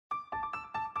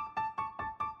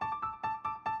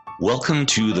Welcome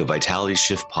to the Vitality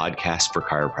Shift podcast for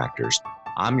chiropractors.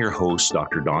 I'm your host,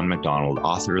 Dr. Don McDonald,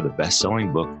 author of the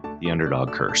best-selling book, The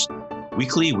Underdog Curse.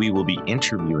 Weekly, we will be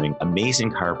interviewing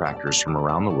amazing chiropractors from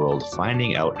around the world,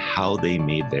 finding out how they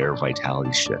made their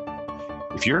vitality shift.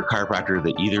 If you're a chiropractor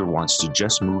that either wants to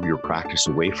just move your practice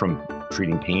away from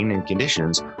treating pain and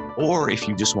conditions, or if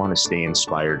you just want to stay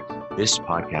inspired, this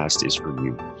podcast is for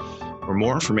you. For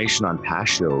more information on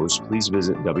past shows, please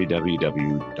visit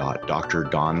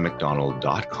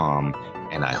www.drdonmcdonald.com,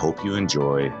 and I hope you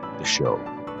enjoy the show.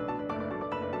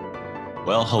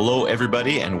 Well, hello,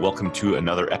 everybody, and welcome to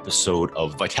another episode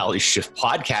of Vitality Shift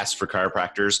Podcast for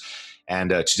chiropractors.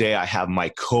 And today I have my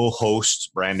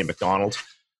co-host, Brandi McDonald,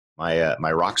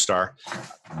 my rock star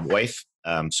wife.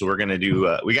 So we're going to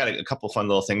do, we got a couple fun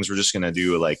little things. We're just going to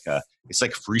do it's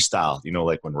like freestyle, you know,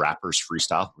 like when rappers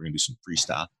freestyle, we're going to do some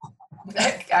freestyle.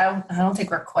 I don't think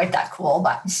we're quite that cool,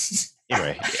 but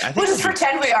anyway, we'll just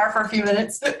pretend we are for a few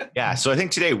minutes. Yeah. So I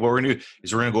think today what we're going to do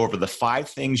is we're going to go over the 5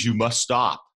 things you must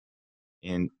stop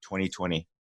in 2020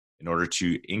 in order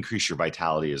to increase your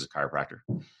vitality as a chiropractor.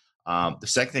 The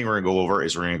second thing we're going to go over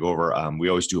is we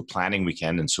always do a planning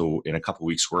weekend. And so in a couple of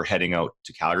weeks, we're heading out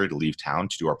to Calgary to leave town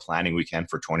to do our planning weekend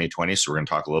for 2020. So we're going to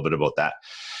talk a little bit about that.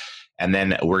 And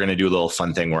then we're going to do a little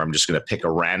fun thing where I'm just going to pick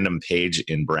a random page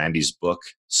in Brandi's book,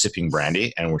 Sipping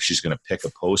Brandi, and where she's going to pick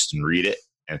a post and read it.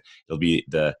 And it'll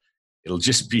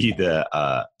just be the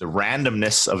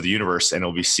randomness of the universe, and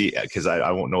because I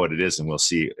won't know what it is, and we'll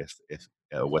see if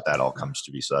what that all comes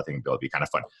to be. So I think it'll be kind of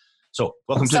fun. So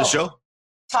welcome to the show.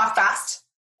 Talk fast.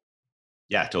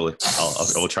 Yeah, totally.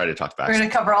 I'll try to talk fast. We're going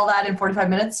to cover all that in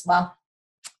 45 minutes. Wow.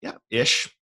 Yeah, ish.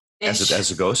 As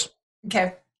it goes.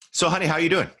 Okay. So, honey, how are you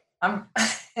doing? I'm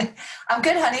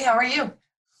good, honey. How are you?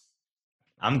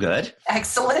 I'm good.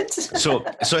 Excellent. So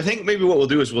I think maybe what we'll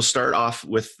do is we'll start off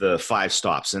with the 5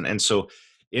 stops. And so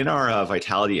in our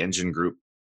Vitality Engine group,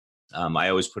 I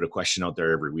always put a question out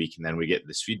there every week, and then we get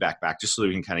this feedback back just so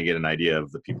we can kind of get an idea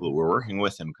of the people that we're working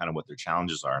with and kind of what their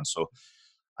challenges are. And so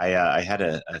I had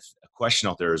a question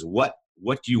out there is what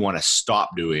do you want to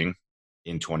stop doing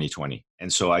in 2020?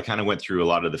 And so I kind of went through a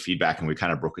lot of the feedback, and we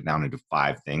kind of broke it down into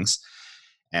 5 things.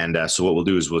 And so what we'll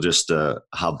do is we'll just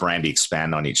have Brandi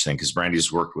expand on each thing, because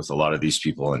Brandi's worked with a lot of these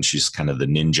people, and she's kind of the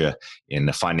ninja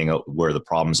in finding out where the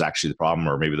problem is actually the problem,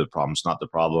 or maybe the problem's not the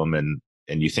problem. And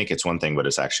you think it's one thing, but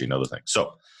it's actually another thing.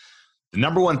 So the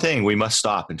number one thing we must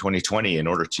stop in 2020 in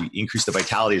order to increase the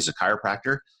vitality as a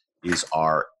chiropractor is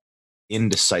our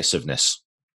indecisiveness,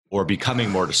 or becoming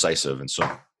more decisive. And so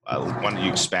why don't you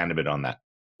expand a bit on that?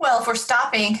 Well, if we're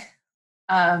stopping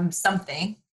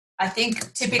something, I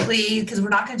think typically, because we're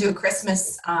not going to do a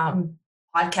Christmas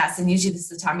podcast, and usually this is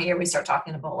the time of year we start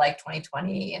talking about like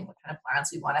 2020 and what kind of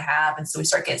plans we want to have. And so we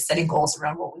start setting goals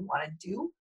around what we want to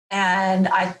do. And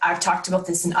I've talked about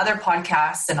this in other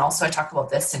podcasts, and also I talk about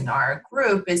this in our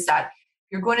group, is that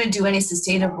if you're going to do any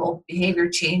sustainable behavior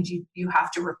change, you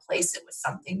have to replace it with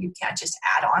something. You can't just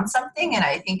add on something. And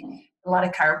I think a lot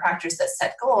of chiropractors that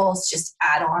set goals just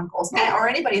add on goals, or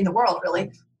anybody in the world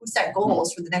really who set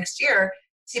goals for the next year.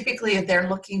 Typically, they're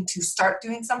looking to start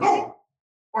doing something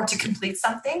or to complete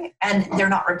something, and they're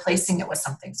not replacing it with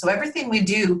something. So everything we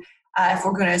do, if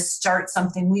we're going to start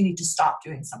something, we need to stop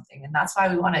doing something. And that's why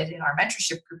we wanted in our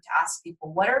mentorship group to ask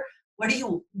people, what are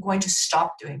you going to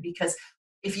stop doing? Because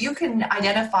if you can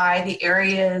identify the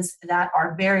areas that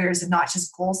are barriers and not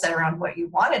just goals set around what you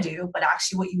want to do, but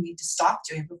actually what you need to stop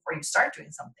doing before you start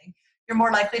doing something, you're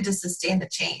more likely to sustain the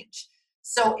change.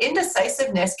 So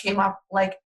indecisiveness came up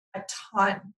like a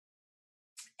ton.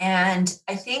 And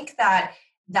I think that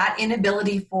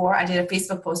inability I did a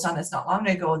Facebook post on this not long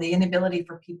ago, the inability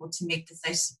for people to make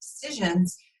decisive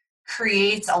decisions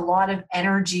creates a lot of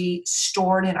energy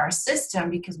stored in our system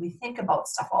because we think about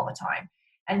stuff all the time.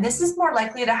 And this is more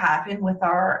likely to happen with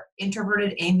our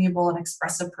introverted, amiable, and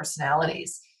expressive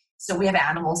personalities. So we have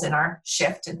animals in our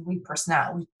shift, and we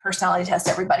personality test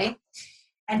everybody.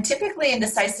 And typically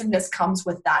indecisiveness comes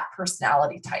with that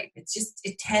personality type. It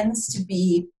tends to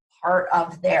be part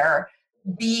of their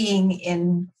being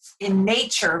in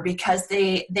nature, because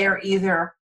they're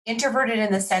either introverted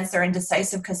in the sense they're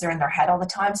indecisive because they're in their head all the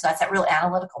time. So that's that real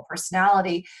analytical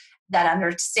personality that under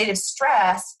a state of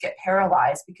stress get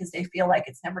paralyzed because they feel like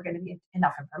it's never going to be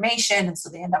enough information. And so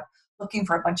they end up looking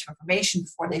for a bunch of information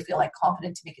before they feel like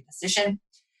confident to make a decision.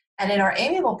 And in our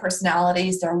amiable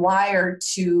personalities, they're wired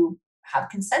to have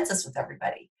consensus with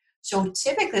everybody. So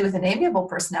typically with an amiable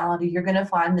personality, you're going to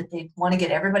find that they want to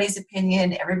get everybody's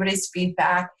opinion, everybody's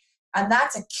feedback. And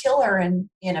that's a killer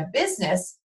in a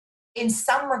business in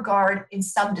some regard, in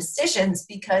some decisions,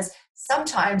 because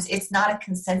sometimes it's not a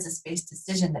consensus-based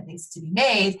decision that needs to be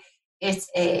made. It's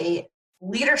a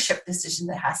leadership decision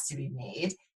that has to be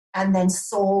made and then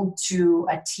sold to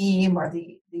a team or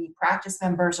the practice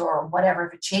members or whatever,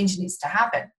 if a change needs to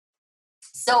happen.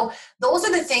 So those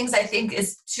are the things I think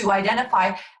is to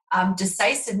identify.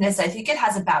 Decisiveness, I think it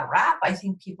has a bad rap. I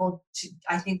think people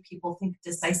think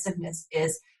decisiveness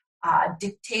is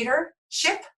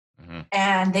dictatorship. Mm-hmm.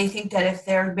 And they think that if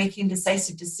they're making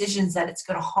decisive decisions that it's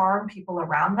going to harm people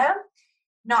around them,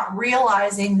 not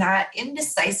realizing that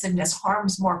indecisiveness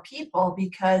harms more people,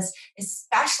 because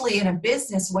especially in a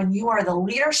business, when you are the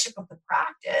leadership of the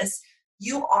practice,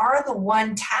 you are the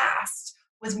one tasked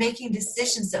with making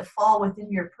decisions that fall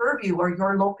within your purview or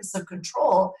your locus of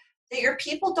control, that your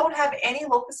people don't have any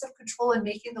locus of control in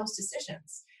making those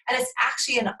decisions. And it's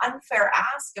actually an unfair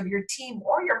ask of your team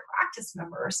or your practice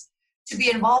members to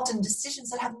be involved in decisions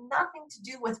that have nothing to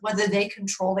do with whether they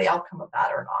control the outcome of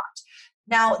that or not.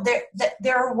 Now,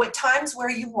 there are times where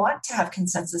you want to have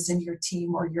consensus in your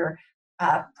team or your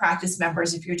practice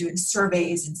members if you're doing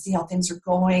surveys and see how things are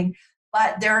going.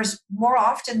 But there's more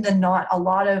often than not, a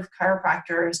lot of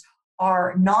chiropractors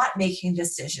are not making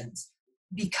decisions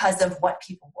because of what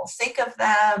people will think of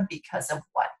them, because of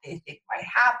what they think might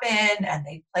happen, and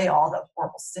they play all the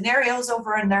horrible scenarios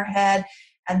over in their head,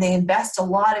 and they invest a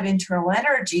lot of internal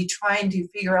energy trying to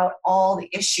figure out all the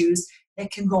issues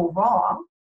that can go wrong,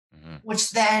 mm-hmm.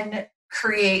 which then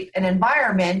create an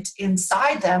environment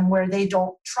inside them where they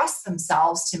don't trust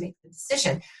themselves to make the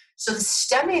decision. So the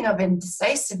stemming of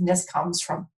indecisiveness comes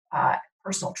from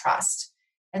personal trust.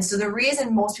 And so the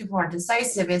reason most people aren't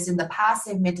decisive is in the past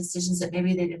they've made decisions that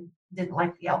maybe they didn't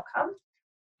like the outcome.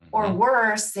 Mm-hmm. Or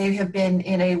worse, they have been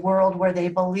in a world where they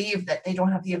believe that they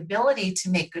don't have the ability to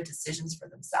make good decisions for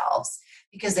themselves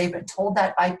because they've been told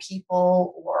that by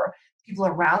people, or people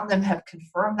around them have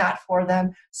confirmed that for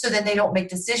them. So then they don't make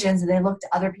decisions and they look to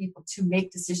other people to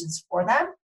make decisions for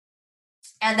them.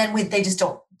 And then they just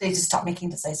stop making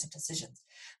decisive decisions.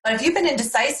 But if you've been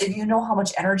indecisive, you know how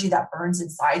much energy that burns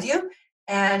inside you.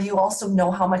 And you also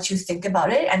know how much you think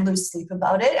about it and lose sleep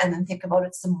about it and then think about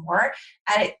it some more.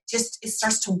 And it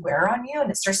starts to wear on you,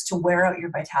 and it starts to wear out your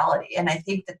vitality. And I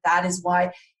think that is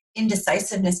why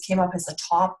indecisiveness came up as a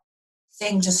top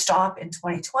thing to stop in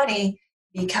 2020,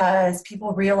 because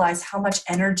people realize how much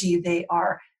energy they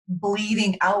are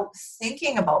bleeding out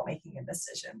thinking about making a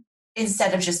decision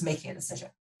instead of just making a decision.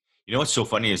 You know what's so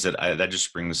funny is that that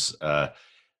just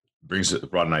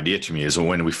brought an idea to me, is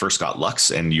when we first got Lux,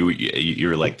 and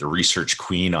you're like the research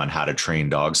queen on how to train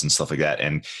dogs and stuff like that.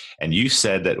 And you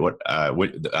said that what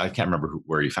I can't remember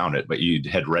where you found it, but you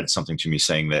had read something to me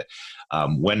saying that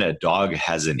when a dog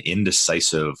has an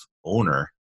indecisive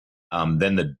owner,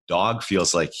 then the dog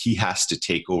feels like he has to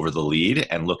take over the lead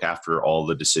and look after all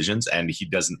the decisions, and he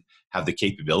doesn't have the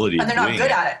capability. And they're not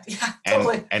good at it. Yeah,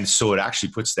 totally. And so it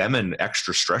actually puts them in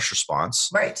extra stress response.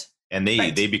 Right. And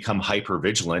they become hyper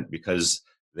vigilant because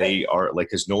they are like,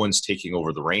 because no one's taking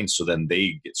over the reins. So then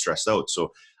they get stressed out.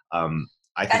 So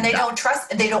I think they don't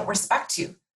trust, and they don't respect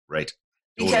you. Right.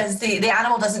 Because the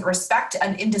animal doesn't respect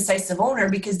an indecisive owner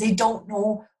because they don't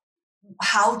know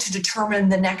how to determine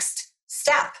the next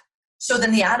step. So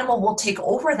then the animal will take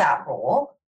over that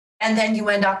role. And then you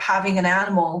end up having an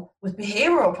animal with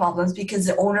behavioral problems because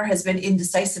the owner has been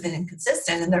indecisive and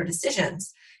inconsistent in their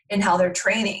decisions in how they're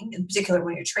training, in particular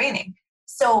when you're training.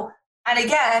 So, and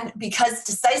again, because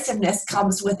decisiveness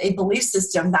comes with a belief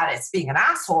system that it's being an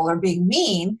asshole or being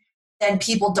mean, then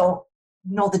people don't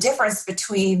know the difference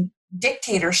between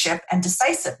dictatorship and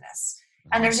decisiveness.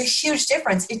 And there's a huge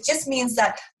difference. It just means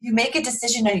that you make a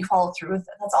decision and you follow through with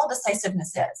it. That's all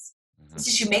decisiveness is. It's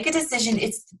just you make a decision.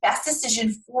 It's the best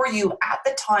decision for you at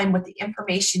the time with the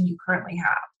information you currently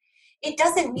have. It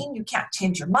doesn't mean you can't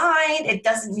change your mind. It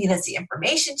doesn't mean as the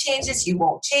information changes, you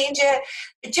won't change it.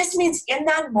 It just means in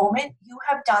that moment, you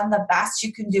have done the best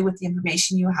you can do with the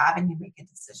information you have and you make a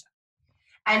decision.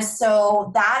 And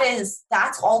so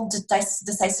that's all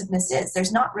decisiveness is.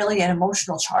 There's not really an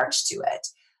emotional charge to it,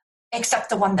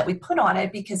 except the one that we put on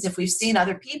it, because if we've seen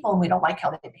other people and we don't like how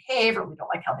they behave or we don't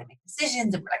like how they make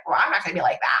decisions, and we're like, well, I'm not going to be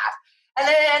like that. And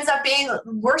then it ends up being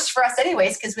worse for us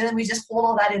anyways, because then we just hold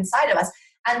all that inside of us.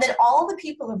 And then all the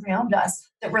people around us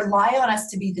that rely on us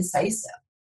to be decisive,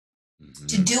 mm-hmm.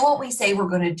 to do what we say we're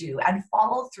going to do and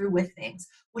follow through with things,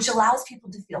 which allows people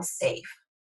to feel safe.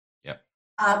 Yep.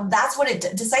 That's what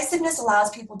decisiveness allows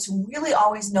people to really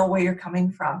always know where you're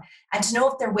coming from, and to know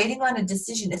if they're waiting on a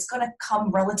decision, it's going to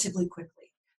come relatively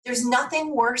quickly. There's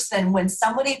nothing worse than when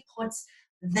somebody puts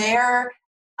their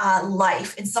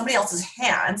life in somebody else's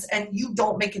hands and you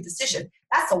don't make a decision.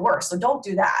 That's the worst. So don't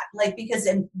do that. Because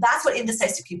and that's what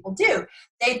indecisive people do.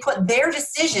 They put their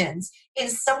decisions in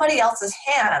somebody else's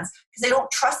hands because they don't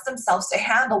trust themselves to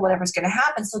handle whatever's going to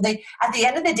happen. So they, at the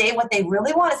end of the day, what they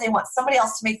really want is they want somebody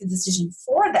else to make the decision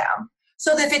for them.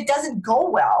 So that if it doesn't go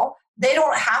well, they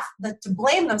don't have to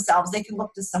blame themselves. They can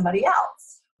look to somebody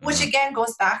else, which again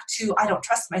goes back to, I don't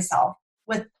trust myself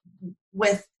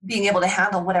with being able to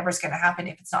handle whatever's going to happen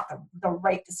if it's not the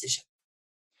right decision.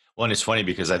 Well, and it's funny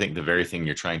because I think the very thing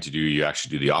you're trying to do, you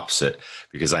actually do the opposite,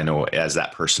 because I know as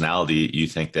that personality, you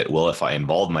think that, well, if I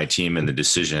involve my team in the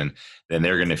decision, then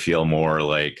they're going to feel more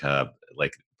like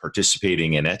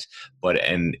participating in it. But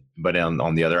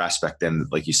on the other aspect, then,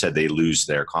 like you said, they lose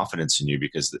their confidence in you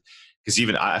because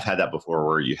even I've had that before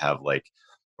where you have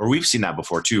or we've seen that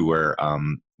before too, where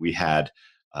we had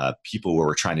people where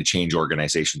we're trying to change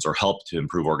organizations or help to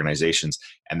improve organizations.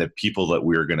 And the people that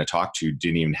we were going to talk to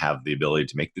didn't even have the ability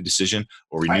to make the decision,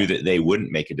 or we knew that they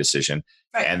wouldn't make a decision.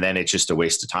 Right. And then it's just a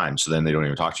waste of time. So then they don't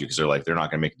even talk to you because they're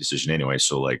not going to make a decision anyway.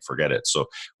 So forget it. So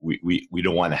we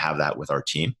don't want to have that with our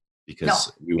team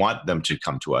because we want them to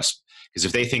come to us, because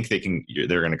if they think they're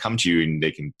going to come to you and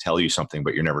they can tell you something,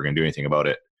 but you're never going to do anything about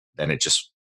it, then they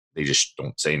just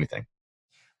don't say anything.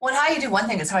 Well, how you do one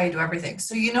thing is how you do everything.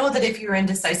 So you know that if you're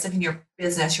indecisive in your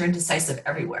business, you're indecisive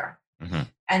everywhere. Mm-hmm.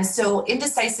 And so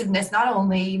indecisiveness not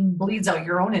only bleeds out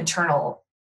your own internal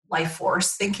life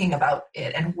force, thinking about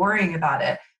it and worrying about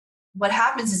it. What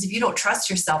happens is if you don't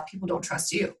trust yourself, people don't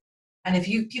trust you. And if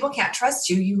people can't trust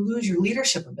you, you lose your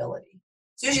leadership ability.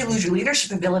 As soon as you lose your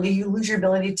leadership ability, you lose your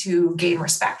ability to gain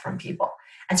respect from people.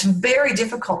 And it's very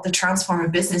difficult to transform a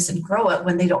business and grow it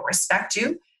when they don't respect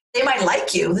you. They might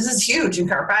like you. This is huge in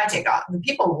chiropractic. The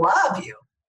people love you,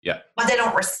 but they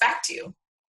don't respect you.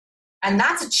 And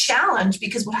that's a challenge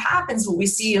because what we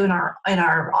see in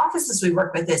our offices we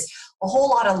work with is a whole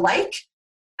lot of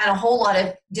and a whole lot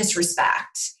of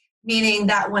disrespect, meaning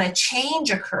that when a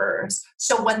change occurs,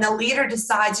 so when the leader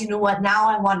decides, you know what, now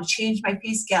I want to change my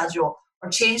fee schedule or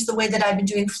change the way that I've been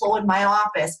doing flow in my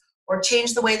office or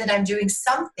change the way that I'm doing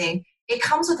something, it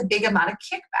comes with a big amount of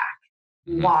kickback.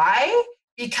 Mm-hmm. Why?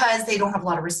 Because they don't have a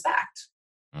lot of respect.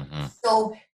 Mm-hmm.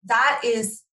 So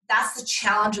that's the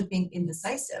challenge of being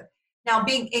indecisive. Now,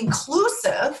 being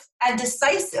inclusive and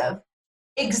decisive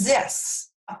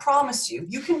exists. I promise you.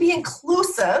 You can be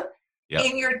inclusive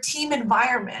in your team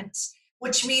environment,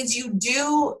 which means you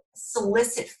do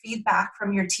solicit feedback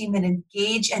from your team and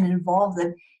engage and involve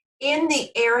them in the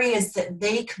areas that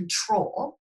they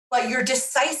control, but you're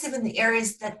decisive in the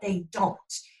areas that they don't.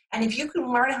 And if you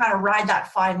can learn how to ride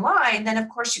that fine line, then of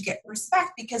course you get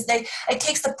respect because it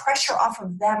takes the pressure off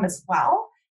of them as well.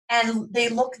 And they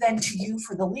look then to you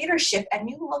for the leadership and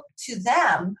you look to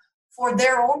them for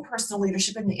their own personal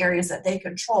leadership in the areas that they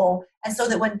control. And so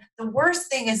that when the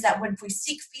worst thing is that when we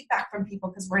seek feedback from people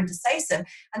because we're indecisive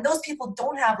and those people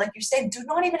don't have, like you're saying, do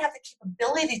not even have the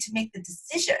capability to make the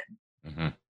decision. Mm-hmm.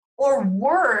 Or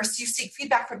worse, you seek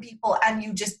feedback from people and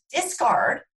you just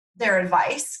discard their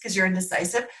advice because you're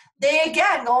indecisive. They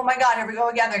again go, oh my God, here we go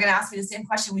again. They're going to ask me the same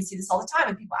question. We see this all the time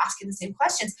and people asking the same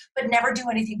questions, but never do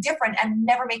anything different and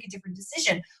never make a different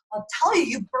decision. I'll tell you,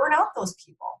 you burn out those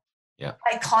people. Yeah.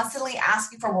 By constantly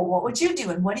asking for, well, what would you do?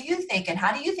 And what do you think? And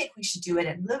how do you think we should do it?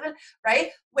 And live it, right?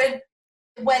 When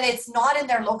it's not in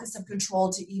their locus of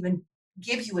control to even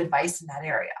give you advice in that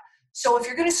area. So if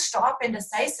you're going to stop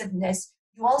indecisiveness,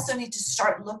 you also need to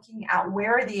start looking at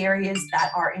where are the areas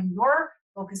that are in your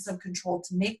locus of control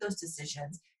to make those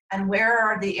decisions and where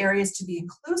are the areas to be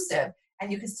inclusive, and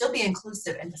you can still be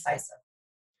inclusive and decisive.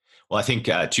 Well, I think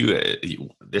too,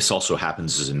 this also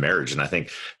happens in marriage, and I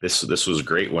think this was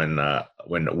great when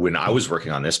I was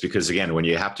working on this, because again, when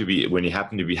you happen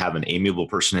to be have an amiable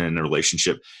person in a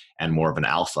relationship and more of an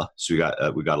alpha, so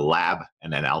we got a lab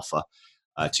and an alpha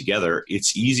together,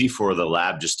 it's easy for the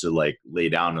lab just to lay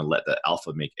down and let the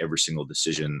alpha make every single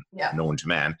decision known to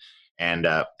man. And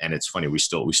it's funny, we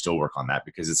still work on that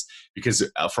because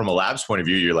from a lab's point of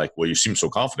view, you're like, well, you seem so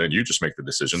confident, you just make the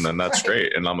decision, then that's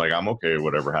great. And I'm like, I'm okay,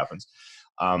 whatever happens.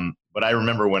 But I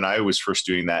remember when I was first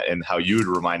doing that, and how you would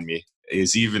remind me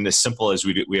is even as simple as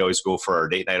we always go for our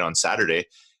date night on Saturday,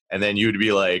 and then you would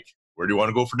be like, where do you want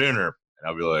to go for dinner? And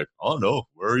I'll be like, oh no,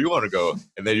 where do you want to go?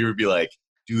 And then you would be like,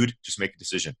 dude, just make a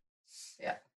decision.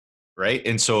 Yeah. Right.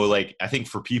 And so I think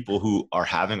for people who are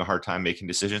having a hard time making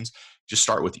decisions, just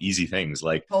start with easy things.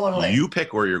 Totally. You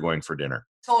pick where you're going for dinner.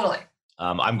 Totally.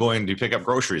 I'm going to pick up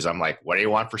groceries. I'm like, what do you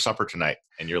want for supper tonight?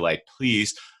 And you're like,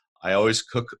 please, I always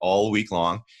cook all week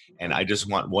long. And I just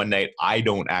want one night I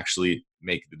don't actually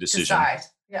make the decision. Decide.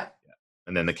 Yeah.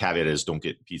 And then the caveat is don't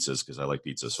get pizzas because I like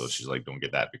pizza. So she's like, don't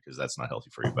get that because that's not healthy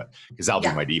for you. But because that'll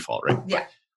be my default, right? Yeah.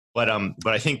 But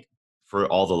I think for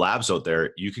all the labs out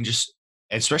there, you can just,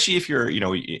 especially if you're, in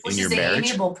your marriage,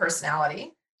 amiable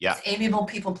personality. Yeah. It's amiable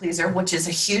people pleaser, which is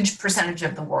a huge percentage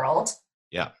of the world.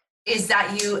 Yeah. Is that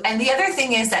and the other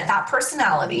thing is that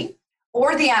personality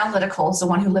or the analyticals, the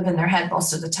one who live in their head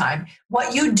most of the time,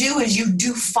 what you do is you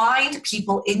do find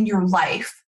people in your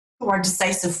life who are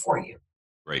decisive for you.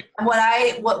 Right. And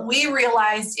what we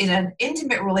realized in an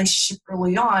intimate relationship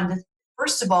early on,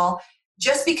 first of all,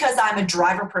 just because I'm a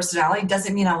driver personality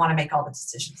doesn't mean I want to make all the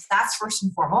decisions. That's first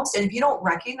and foremost. And if you don't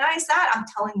recognize that, I'm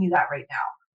telling you that right now.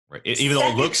 Right. Even though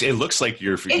it looks like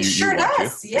you're. It sure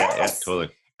does. Yes. Yeah, totally.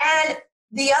 And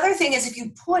the other thing is, if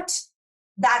you put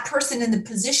that person in the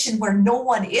position where no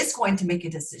one is going to make a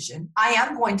decision, I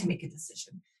am going to make a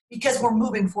decision because we're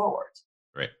moving forward.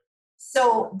 Right.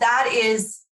 So there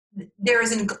is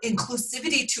an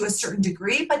inclusivity to a certain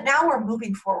degree, but now we're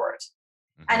moving forward.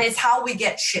 Mm-hmm. And it's how we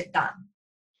get shit done.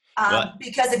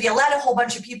 Because if you let a whole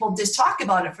bunch of people just talk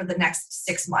about it for the next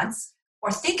 6 months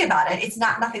or think about it,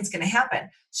 nothing's going to happen.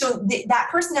 So that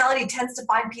personality tends to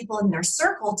find people in their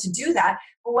circle to do that.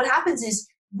 But what happens is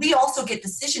we also get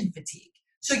decision fatigue.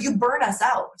 So you burn us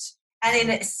out.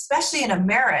 And especially in a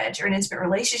marriage or an intimate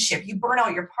relationship, you burn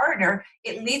out your partner,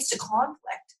 it leads to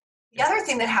conflict. The other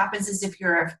thing that happens is if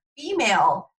you're a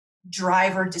female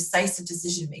driver, decisive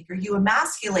decision maker, you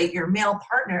emasculate your male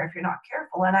partner if you're not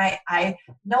careful. And I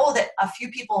know that a few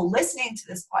people listening to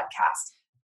this podcast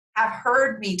have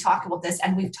heard me talk about this,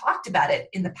 and we've talked about it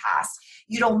in the past.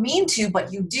 You don't mean to,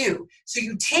 but you do. So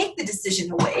you take the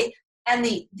decision away, and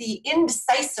the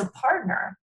indecisive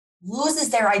partner loses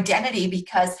their identity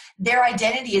because their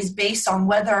identity is based on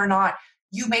whether or not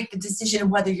you make the decision,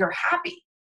 whether you're happy.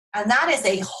 And that is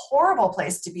a horrible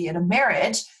place to be in a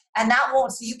marriage. And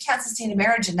you can't sustain a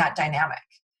marriage in that dynamic,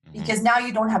 because now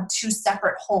you don't have two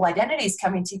separate whole identities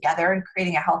coming together and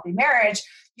creating a healthy marriage.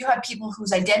 You have people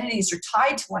whose identities are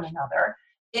tied to one another,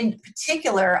 in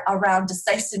particular around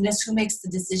decisiveness, who makes the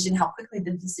decision, how quickly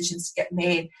the decisions get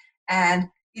made. And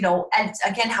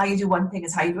again, how you do one thing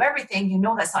is how you do everything.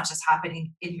 That's not just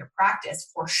happening in your practice.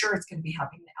 For sure, it's going to be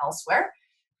happening elsewhere.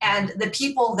 And the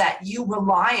people that you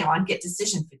rely on get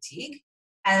decision fatigue.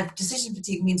 And decision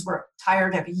fatigue means we're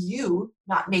tired of you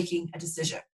not making a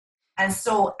decision. And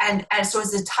so as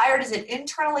tired as it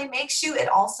internally makes you, it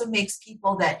also makes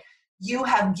people that you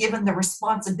have given the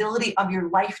responsibility of your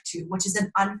life to, which is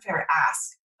an unfair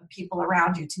ask of people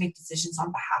around you to make decisions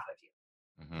on behalf of you.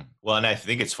 Mm-hmm. Well, and I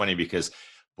think it's funny because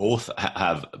both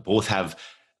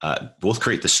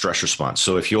create the stress response.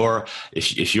 So if you're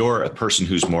a person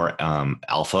who's more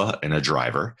alpha and a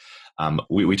driver,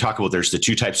 we talk about there's the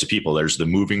two types of people. There's the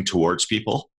moving towards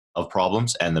people of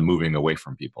problems and the moving away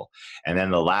from people. And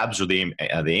then the labs or the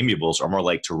amiables are more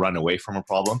like to run away from a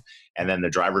problem. And then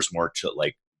the driver's more to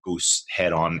like go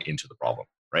head on into the problem.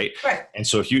 Right. And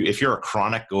so if you're a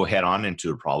chronic go head on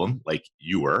into a problem, like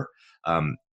you were,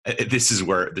 this is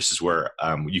where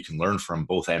you can learn from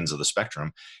both ends of the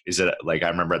spectrum. Is that, like, I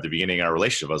remember at the beginning of our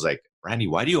relationship, I was like, Brandi,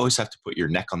 why do you always have to put your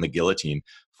neck on the guillotine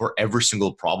for every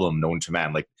single problem known to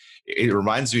man? Like, it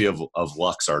reminds me of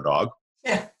Lux, our dog.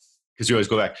 Yeah. Because you always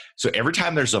go back. So every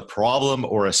time there's a problem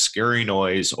or a scary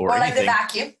noise or anything.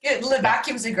 Like the vacuum. The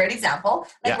vacuum is a great example.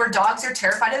 Where dogs are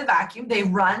terrified of the vacuum, they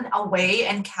run away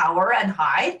and cower and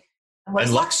hide.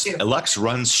 And Lux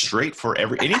runs straight for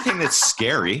anything that's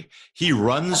scary. He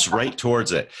runs right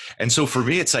towards it. And so for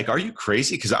me, it's like, are you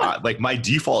crazy? Because my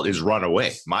default is run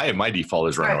away. My default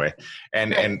is run away.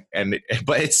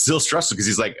 But it's still stressful because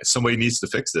he's like, somebody needs to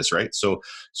fix this, right? So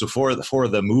for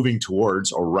the moving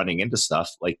towards or running into stuff,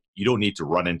 like, you don't need to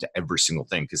run into every single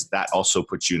thing, because that also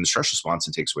puts you in the stress response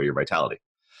and takes away your vitality.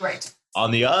 Right. On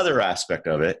the other aspect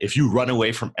of it, if you run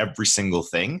away from every single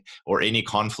thing or any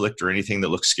conflict or anything that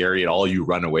looks scary at all, you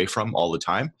run away from all the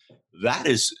time, that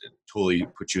is totally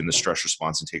puts you in the stress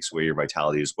response and takes away your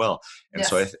vitality as well. And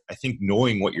so I think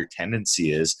knowing what your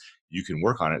tendency is, you can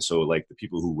work on it. So like the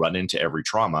people who run into every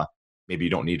trauma, maybe you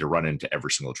don't need to run into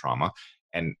every single trauma.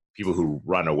 And people who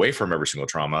run away from every single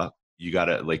trauma, you got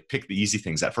to like pick the easy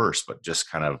things at first, but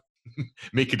just kind of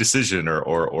make a decision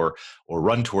or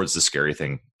run towards the scary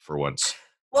thing for once.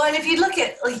 Well, and if you look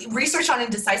at research on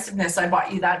indecisiveness, I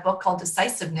bought you that book called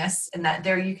Decisiveness, and that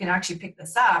there you can actually pick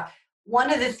this up.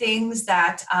 One of the things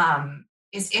that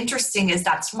is interesting is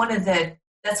that's one of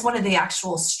the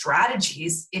actual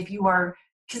strategies, if you are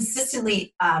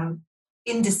consistently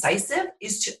indecisive,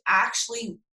 is to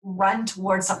actually run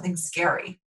towards something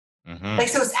scary. Mm-hmm.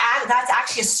 So that's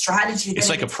actually a strategy. It's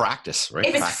like a practice, right?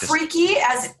 If it's freaky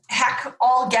as heck,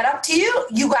 all get up to you,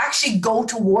 you actually go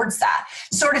towards that,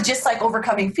 sort of just like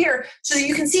overcoming fear. So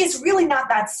you can see it's really not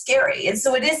that scary. And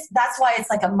so that's why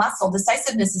it's like a muscle.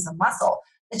 Decisiveness is a muscle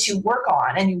that you work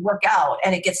on and you work out,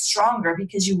 and it gets stronger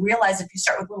because you realize if you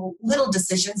start with little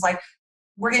decisions like,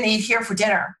 we're going to eat here for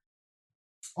dinner.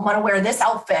 I want to wear this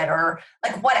outfit, or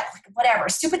like whatever,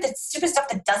 stupid stuff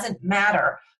that doesn't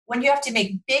matter. When you have to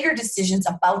make bigger decisions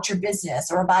about your business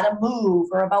or about a move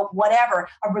or about whatever,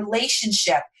 a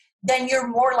relationship, then you're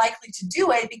more likely to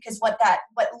do it, because what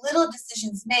little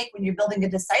decisions make when you're building a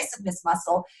decisiveness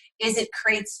muscle is it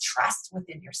creates trust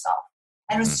within yourself.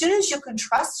 And as soon as you can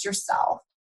trust yourself,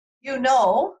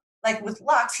 like with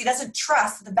Lux, he doesn't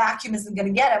trust the vacuum isn't going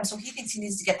to get him, so he thinks he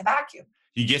needs to get the vacuum.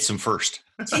 He gets him first.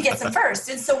 He gets him first.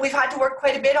 And so we've had to work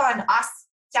quite a bit on us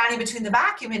standing between the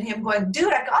vacuum and him going,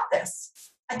 dude, I got this.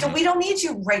 We don't need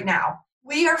you right now.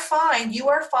 We are fine. You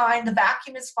are fine. The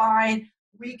vacuum is fine.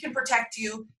 We can protect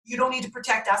you. You don't need to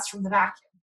protect us from the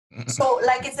vacuum. So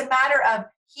like, it's a matter of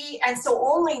and so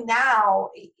only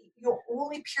now, you'll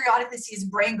only periodically see his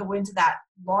brain go into that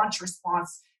launch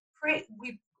response.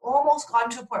 We've almost gotten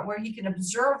to a point where he can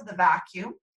observe the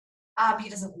vacuum. He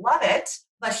doesn't love it,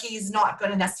 but he's not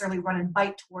going to necessarily run and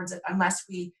bite towards it unless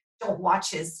we don't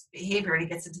watch his behavior and he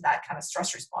gets into that kind of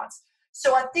stress response.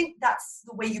 So I think that's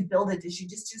the way you build it, is you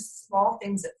just do small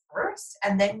things at first,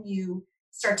 and then you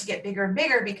start to get bigger and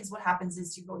bigger, because what happens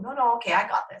is you go, no, okay, I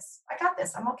got this.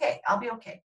 I'm okay. I'll be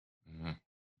okay. Mm-hmm.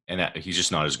 And he's just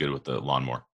not as good with the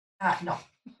lawnmower. No.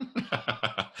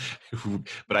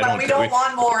 But we don't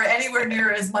lawnmower anywhere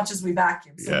near as much as we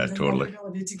vacuum. So yeah, totally.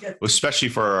 Especially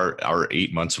for our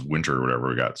 8 months of winter or whatever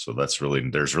we got. So there's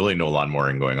really no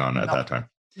lawnmowing going on at that time.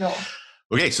 No.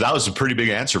 Okay, so that was a pretty big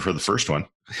answer for the first one.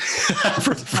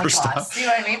 For the first stop. See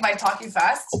what I mean by talking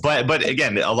fast? But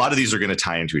again, a lot of these are going to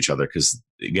tie into each other, because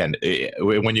again,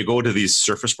 when you go to these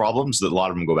surface problems, a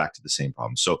lot of them go back to the same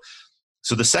problem. So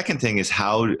the second thing is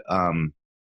how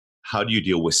do you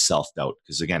deal with self-doubt?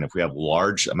 Because again, if we have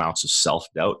large amounts of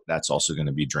self-doubt, that's also going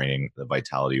to be draining the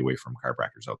vitality away from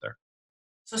chiropractors out there.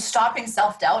 So stopping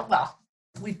self-doubt, well,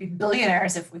 we'd be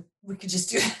billionaires if we could just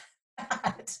do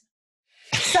that.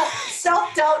 So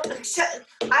self-doubt,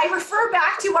 I refer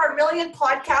back to our million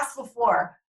podcasts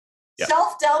before. Yeah.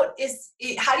 Self-doubt is,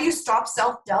 how do you stop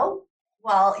self-doubt?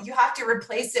 Well, you have to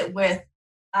replace it with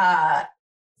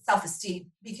self-esteem,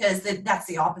 because that's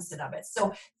the opposite of it.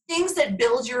 So things that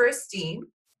build your esteem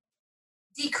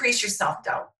decrease your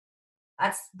self-doubt.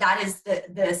 That is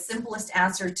the simplest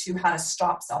answer to how to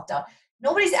stop self-doubt.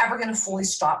 Nobody's ever going to fully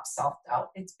stop self-doubt.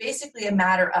 It's basically a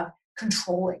matter of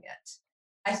controlling it.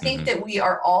 I think that we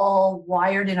are all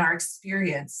wired in our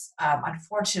experience,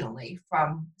 unfortunately,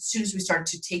 from as soon as we start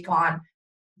to take on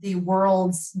the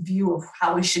world's view of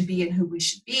how we should be and who we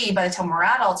should be. By the time we're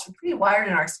adults, we're pretty wired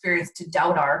in our experience to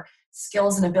doubt our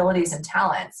skills and abilities and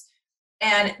talents.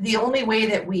 And the only way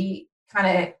that we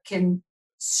kind of can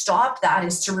stop that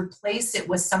is to replace it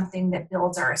with something that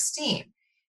builds our esteem.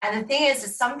 And the thing is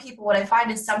that what I find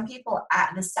is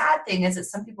the sad thing is that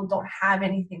some people don't have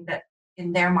anything that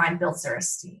in their mind builds their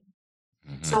esteem.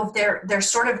 Mm-hmm. So if they're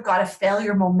sort of got a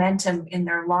failure momentum in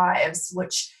their lives,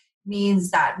 which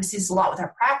means that we see this a lot with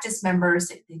our practice members,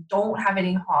 they don't have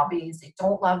any hobbies, they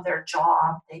don't love their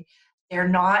job,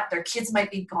 their kids might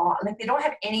be gone, like they don't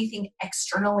have anything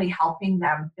externally helping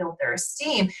them build their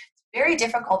esteem. It's very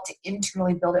difficult to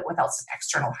internally build it without some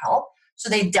external help. So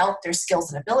they doubt their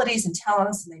skills and abilities and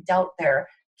talents, and they doubt their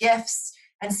gifts.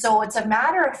 And so it's a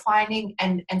matter of finding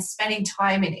and spending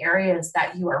time in areas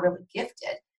that you are really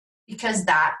gifted, because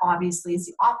that obviously is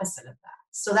the opposite of that.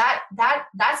 So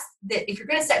that's if you're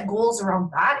going to set goals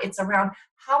around that, it's around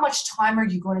how much time are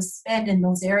you going to spend in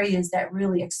those areas that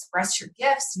really express your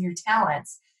gifts and your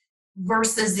talents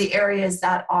versus the areas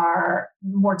that are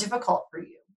more difficult for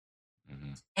you.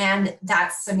 Mm-hmm. And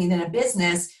in a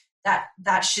business,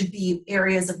 that should be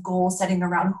areas of goal setting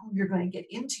around who you're going to get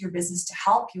into your business to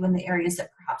help you in the areas that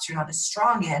perhaps you're not as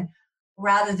strong in,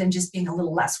 rather than just being a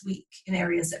little less weak in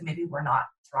areas that maybe we're not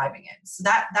thriving in. So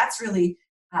that's really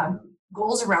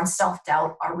goals around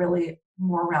self-doubt are really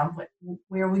more around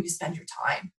where will you spend your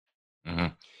time. Mm-hmm.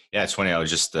 Yeah, it's funny. I was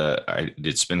just I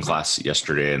did spin class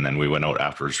yesterday, and then we went out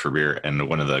afterwards for beer. And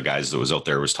one of the guys that was out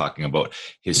there was talking about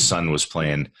his son was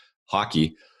playing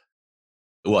hockey.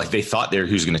 Well, they thought he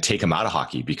was going to take him out of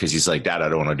hockey, because he's like, Dad, I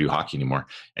don't want to do hockey anymore.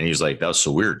 And he was like, that was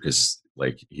so weird, because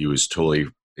like he was totally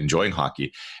enjoying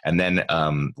hockey. And then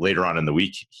later on in the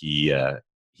week, he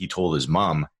told his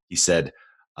mom, he said,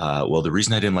 Well, the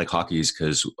reason I didn't like hockey is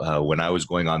because when I was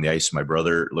going on the ice, my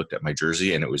brother looked at my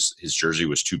jersey and his jersey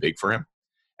was too big for him.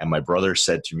 And my brother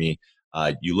said to me,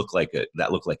 you look like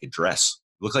that looked like a dress.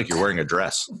 You look like you're wearing a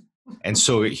dress. And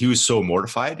so he was so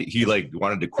mortified. He like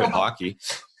wanted to quit hockey.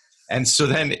 And so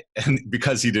then, and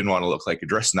because he didn't want to look like a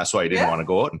dress, and that's why he didn't want to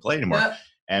go out and play anymore. Yeah.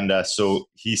 And so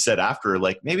he said after,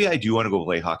 like, maybe I do want to go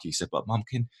play hockey. He said, but Mom,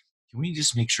 can we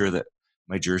just make sure that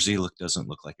my jersey doesn't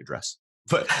look like a dress?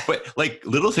 But like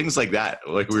little things like that,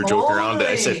 like we were joking around.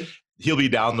 I said, he'll be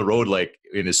down the road, like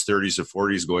in his 30s or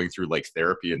 40s, going through like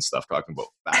therapy and stuff, talking about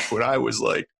back when I was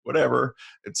like, whatever.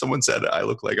 And someone said I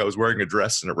look like I was wearing a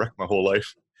dress and it wrecked my whole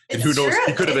life. And who knows,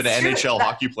 he could have been an NHL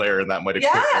hockey player and that might have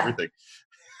quit everything.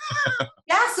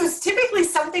 Yeah, so it's typically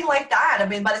something like that. I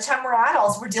mean, by the time we're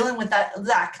adults, we're dealing with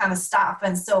that kind of stuff.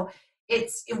 And so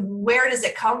where does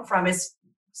it come from? Is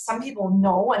some people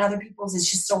know, and other people's is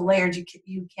just so layered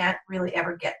you can't really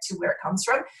ever get to where it comes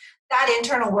from. That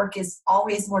internal work is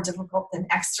always more difficult than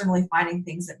externally finding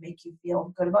things that make you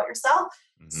feel good about yourself.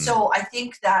 Mm-hmm. So I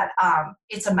think that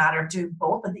it's a matter of doing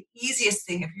both. But the easiest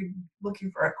thing, if you're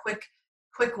looking for a quick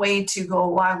way to go,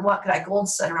 what could I gold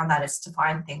set around that, is to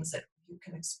find things that you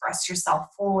can express yourself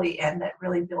fully and that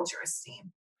really build your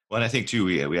esteem. Well, and I think too,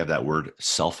 we have that word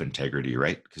self-integrity,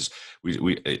 right? Because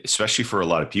we especially for a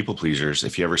lot of people pleasers,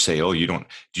 if you ever say, oh, do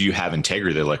you have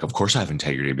integrity? They're like, of course I have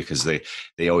integrity, because they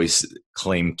always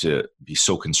claim to be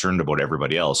so concerned about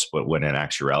everybody else. But when in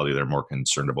actuality, they're more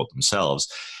concerned about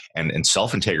themselves. And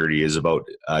self-integrity is about,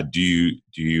 do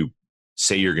you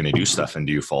say you're going to do stuff and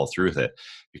do you follow through with it?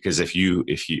 Because if you,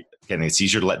 again, it's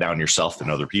easier to let down yourself than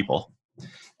other people.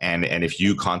 And if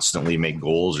you constantly make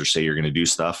goals or say you're going to do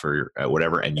stuff or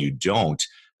whatever, and you don't,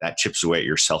 that chips away at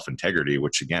your self-integrity,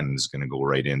 which again is going to go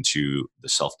right into the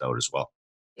self-doubt as well.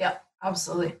 Yeah,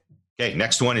 absolutely. Okay,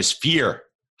 next one is fear.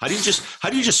 How do you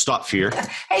just stop fear?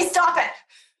 Hey, stop it.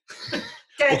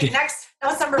 Okay, next.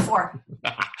 That was number 4.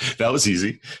 That was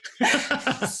easy. Who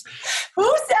says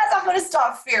I'm going to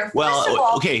stop fear? Well, first of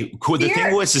all, okay. The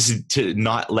thing is to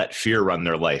not let fear run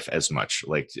their life as much,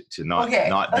 like to not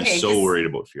be so worried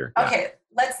about fear. Okay,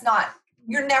 let's not.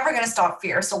 You're never going to stop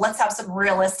fear. So let's have some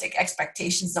realistic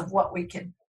expectations of what we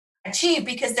can achieve,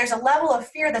 because there's a level of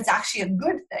fear that's actually a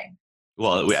good thing.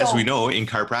 Well, as we know in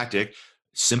chiropractic,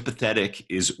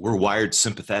 we're wired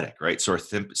sympathetic, right? So our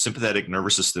sympathetic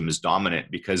nervous system is dominant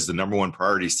because the number one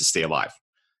priority is to stay alive.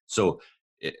 So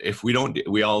if we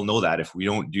all know that if we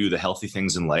don't do the healthy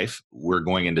things in life, we're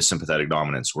going into sympathetic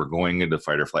dominance. We're going into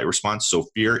fight or flight response. So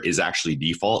fear is actually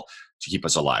default to keep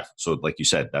us alive. So like you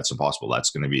said, that's impossible.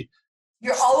 That's going to be.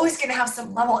 You're always going to have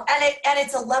some level, and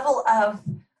it's a level of,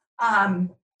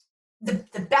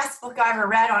 the best book I ever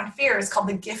read on fear is called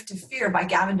The Gift of Fear by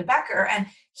Gavin de Becker. And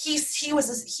he was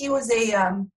a security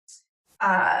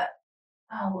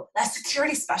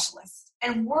specialist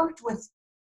and worked with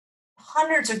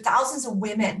hundreds or thousands of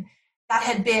women that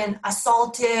had been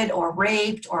assaulted or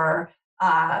raped or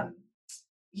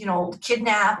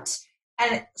kidnapped.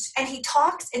 And he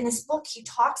talks in this book,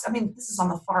 I mean, this is on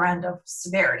the far end of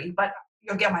severity, but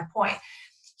you'll get my point.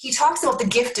 He talks about the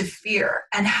gift of fear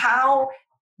and how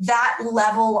that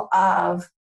level of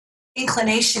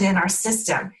inclination in our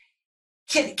system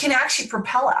can actually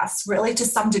propel us really to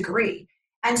some degree.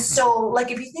 And so,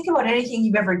 like, if you think about anything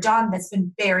you've ever done that's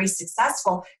been very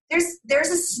successful, there's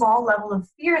a small level of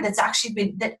fear that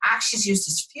actually is used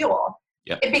as fuel.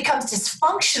 Yep. It becomes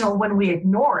dysfunctional when we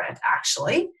ignore it,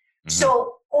 actually. Mm-hmm.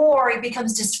 So, or it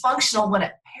becomes dysfunctional when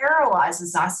it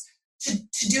paralyzes us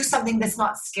to do something that's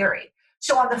not scary.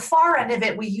 So on the far end of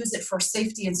it, we use it for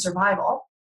safety and survival.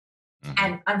 Mm-hmm.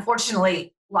 And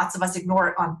unfortunately, lots of us ignore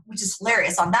it, which is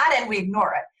hilarious. On that end, we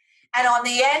ignore it. And on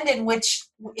the end in which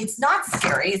it's not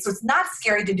scary, so it's not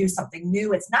scary to do something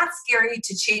new. It's not scary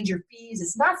to change your fees.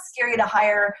 It's not scary to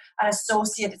hire an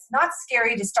associate. It's not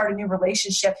scary to start a new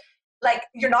relationship. Like,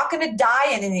 you're not going to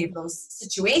die in any of those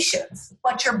situations,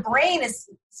 but your brain is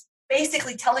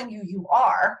basically telling you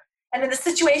are. And in the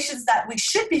situations that we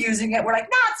should be using it, we're like,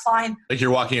 nah, it's fine. Like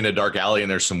you're walking in a dark alley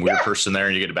and there's some weird person there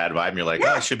and you get a bad vibe and you're like,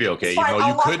 oh, it should be okay. You know,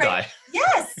 you could die.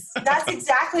 Yes, that's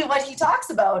exactly what he talks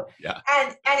about. Yeah.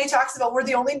 And he talks about we're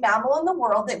the only mammal in the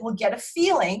world that will get a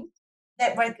feeling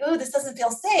that, like, oh, this doesn't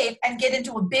feel safe, and get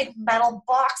into a big metal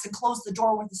box and close the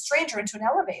door with a stranger into an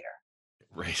elevator.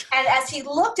 Right. And as he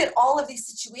looked at all of these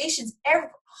situations,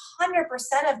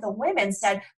 100% of the women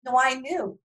said, no, I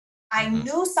knew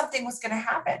something was going to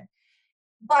happen.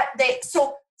 But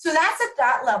so that's at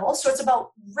that level. So it's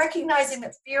about recognizing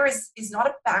that fear is not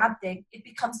a bad thing. It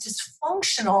becomes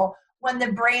dysfunctional when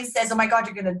the brain says, oh my God,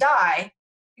 you're going to die,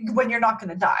 when you're not going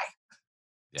to die.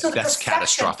 Yeah, So the that's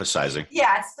perception, catastrophizing.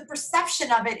 yeah, it's the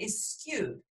perception of it is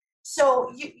skewed.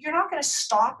 So you're not going to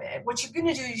stop it. What you're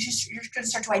going to do is you're going to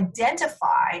start to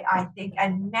identify, I think,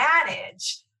 and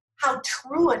manage how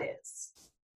true it is.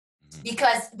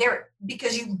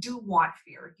 Because you do want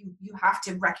fear. You have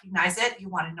to recognize it. You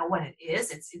want to know what it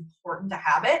is. It's important to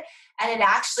have it. And it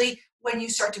actually, when you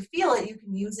start to feel it, you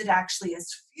can use it actually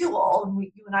as fuel. And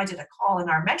you and I did a call in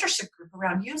our mentorship group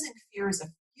around using fear as a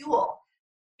fuel,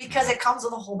 because it comes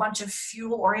with a whole bunch of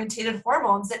fuel-orientated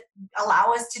hormones that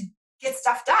allow us to get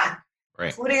stuff done, right,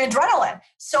 including adrenaline.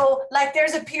 So like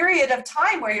there's a period of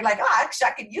time where you're like, oh, actually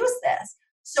I could use this.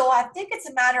 So I think it's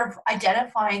a matter of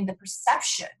identifying the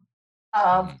perception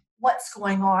of what's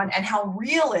going on and how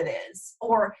real it is.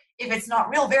 Or if it's not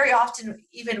real, very often,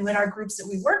 even in our groups that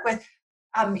we work with,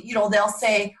 they'll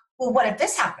say, well, what if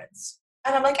this happens?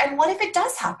 And I'm like, and what if it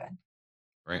does happen?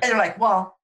 right. And they're like,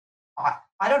 well,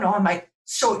 I don't know. I'm like,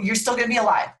 so you're still going to be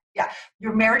alive. Yeah.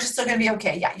 Your marriage is still going to be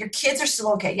okay. Yeah. Your kids are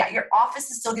still okay. Yeah. Your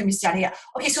office is still going to be standing. Yeah.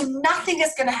 Okay. So nothing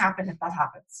is going to happen if that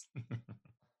happens.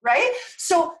 Right?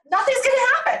 So nothing's going to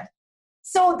happen.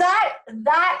 So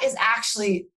that is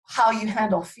actually how you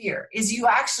handle fear, is you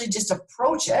actually just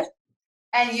approach it.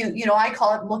 And I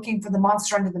call it looking for the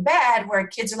monster under the bed, where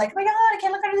kids are like, oh my God, I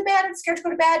can't look under the bed. I'm scared to go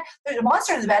to bed. There's a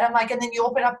monster under the bed. I'm like, and then you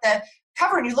open up the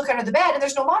cover and you look under the bed and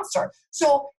there's no monster.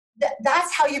 So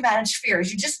that's how you manage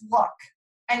fears. You just look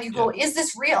and you go, is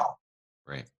this real?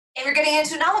 Right. If you're getting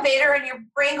into an elevator and your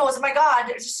brain goes, oh my God,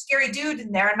 there's a scary dude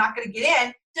in there, I'm not going to get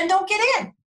in, then don't get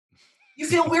in. You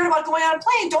feel weird about going on a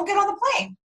plane, don't get on the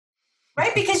plane.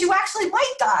 Right? Because you actually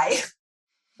might die.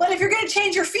 But if you're going to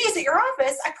change your fees at your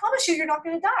office, I promise you're not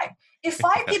going to die. If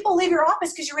 5 people leave your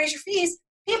office because you raise your fees,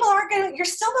 you're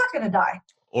still not going to die.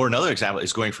 Or another example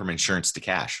is going from insurance to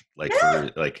cash, like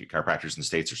for like chiropractors in the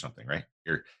States or something, right?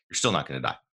 You're still not going to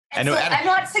die. We're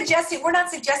not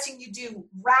suggesting you do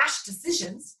rash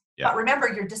decisions, but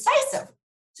remember, you're decisive.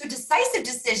 So decisive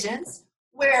decisions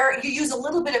where you use a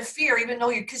little bit of fear, even though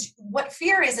because what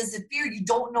fear is the fear you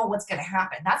don't know what's going to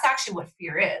happen. That's actually what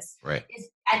fear is. Right.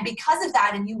 And because of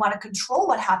that, and you want to control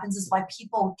what happens, is why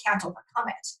people can't overcome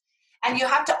it. And you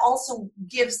have to also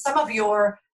give some of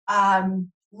your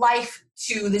life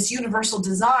to this universal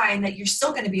design that you're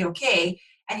still going to be okay,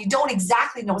 and you don't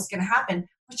exactly know what's going to happen,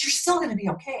 but you're still going to be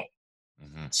okay.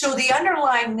 Mm-hmm. So the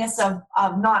underlyingness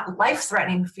of not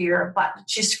life-threatening fear, but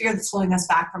just fear that's holding us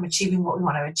back from achieving what we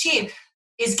want to achieve,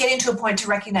 is getting to a point to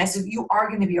recognize that you are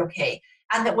going to be okay.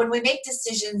 And that when we make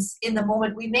decisions in the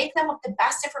moment, we make them with the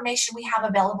best information we have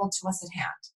available to us at hand.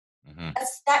 Mm-hmm.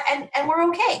 That's that, and we're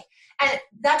okay. And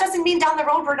that doesn't mean down the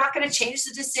road we're not going to change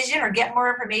the decision or get more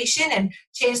information and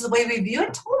change the way we view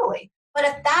it. Totally. But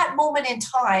at that moment in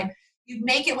time, you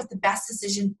make it with the best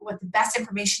decision, with the best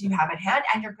information you have at hand,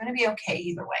 and you're going to be okay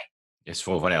either way. It's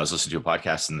so funny. I was listening to a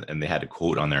podcast and they had a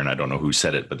quote on there, and I don't know who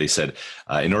said it, but they said,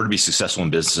 in order to be successful in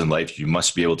business and life, you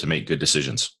must be able to make good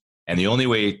decisions. And the only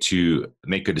way to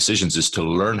make good decisions is to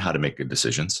learn how to make good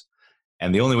decisions.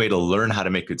 And the only way to learn how to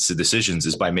make good decisions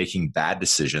is by making bad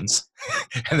decisions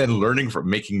and then learning from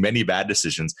making many bad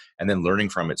decisions and then learning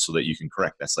from it so that you can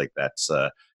correct. That's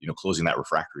closing that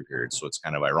refractory period. So it's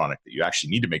kind of ironic that you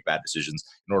actually need to make bad decisions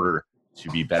in order to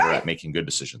be better at making good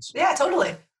decisions. Yeah,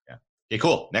 totally. Yeah. Okay,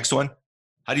 cool. Next one.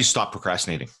 How do you stop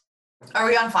procrastinating? Are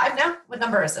we on 5 now? What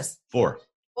number is this? 4.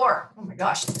 4. Oh my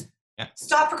gosh. Yeah.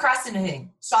 Stop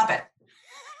procrastinating. Stop it.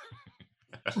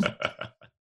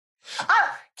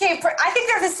 Okay, I think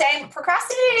they're the same.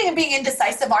 Procrastinating and being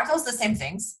indecisive, aren't those the same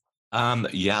things?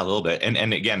 Yeah, a little bit.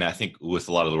 And again, I think with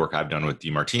a lot of the work I've done with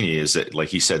DeMartini is that, like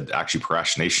he said, actually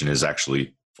procrastination is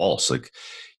actually false. Like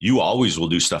you always will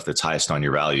do stuff that's highest on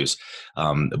your values.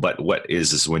 But what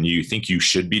is when you think you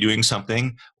should be doing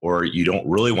something or you don't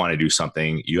really want to do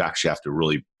something, you actually have to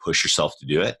really push yourself to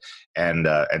do it. And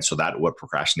so that's what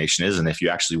procrastination is. And if you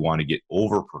actually want to get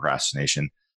over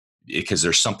procrastination, because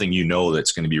there's something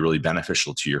that's going to be really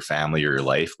beneficial to your family or your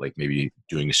life, like maybe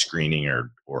doing a screening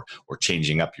or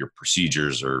changing up your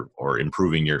procedures or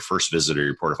improving your first visit or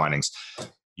your report of findings,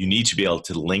 you need to be able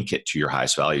to link it to your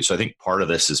highest value. So I think part of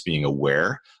this is being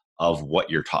aware of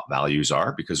what your top values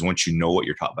are, because once you know what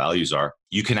your top values are,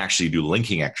 you can actually do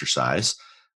linking exercise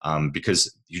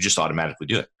because you just automatically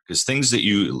do it. Because things that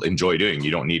you enjoy doing, you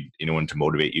don't need anyone to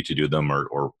motivate you to do them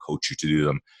or coach you to do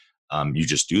them. You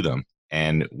just do them.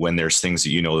 And when there's things that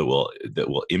that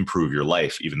will improve your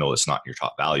life, even though it's not your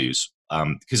top values,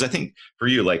 because I think for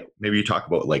you, like maybe you talk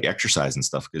about like exercise and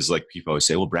stuff, because like people always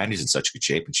say, well, Brandi's in such good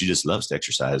shape and she just loves to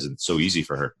exercise and it's so easy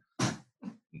for her.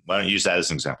 Why don't you use that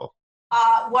as an example?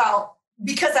 Well,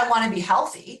 because I want to be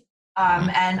healthy,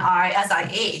 and as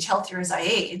I age, healthier as I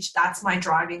age, that's my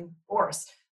driving force.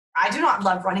 I do not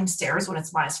love running stairs when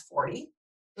it's -40.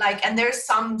 Like, and there's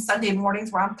some Sunday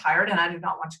mornings where I'm tired and I do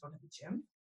not want to go to the gym.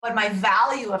 But my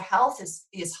value of health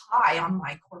is high on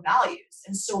my core values.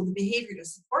 And so the behavior to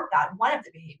support that, one of the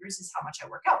behaviors is how much I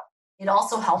work out. It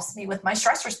also helps me with my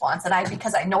stress response. And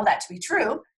because I know that to be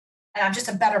true, and I'm just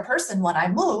a better person when I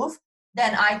move,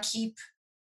 then I keep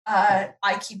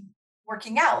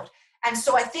working out. And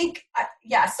so I think,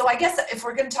 so I guess if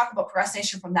we're going to talk about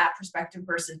procrastination from that perspective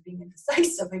versus being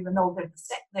indecisive, even though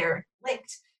they're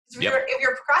linked. If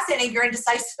you're procrastinating, you're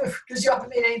indecisive because you haven't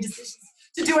made any decisions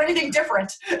to do anything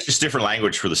different. Just different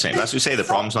language for the same. That's what we say, the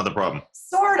problem's not the problem.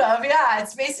 Sort of, yeah.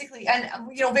 It's basically, and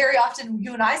very often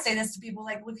you and I say this to people,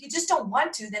 like, well, if you just don't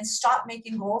want to, then stop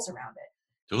making goals around it.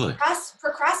 Totally.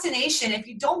 Procrastination, if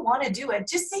you don't want to do it,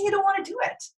 just say you don't want to do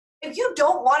it. If you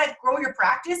don't want to grow your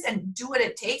practice and do what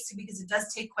it takes, because it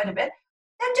does take quite a bit,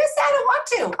 then just say I don't want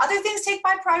to. Other things take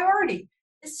my priority.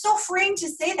 It's so freeing to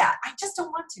say that. I just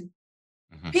don't want to.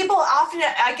 Mm-hmm. People often,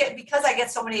 because I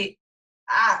get so many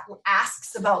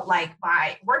asks about like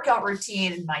my workout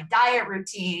routine and my diet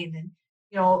routine, and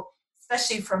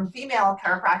especially from female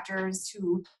chiropractors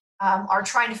who are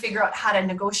trying to figure out how to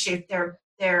negotiate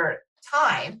their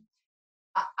time.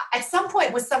 At some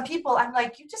point with some people, I'm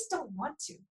like, you just don't want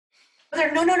to. But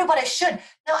they're no, but I should.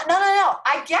 No.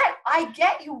 I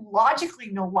get you logically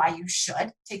know why you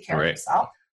should take care of yourself,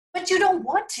 but you don't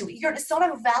want to. It's not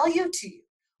of value to you.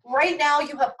 Right now,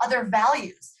 you have other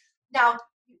values. Now,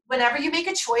 whenever you make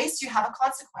a choice, you have a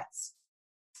consequence.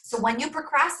 So when you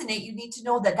procrastinate, you need to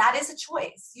know that that is a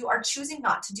choice. You are choosing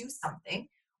not to do something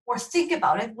or think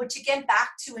about it, which again,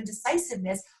 back to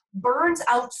indecisiveness, burns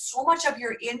out so much of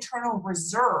your internal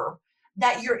reserve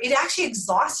that it actually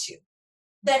exhausts you.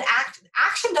 Then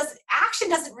action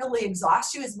doesn't really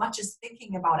exhaust you as much as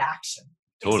thinking about action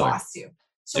exhausts you.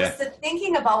 So it's the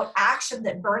thinking about action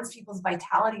that burns people's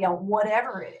vitality out,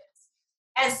 whatever it is.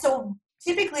 And so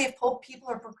typically if people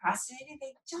are procrastinating,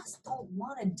 they just don't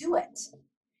want to do it,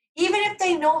 even if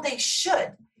they know they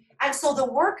should. And so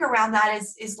the work around that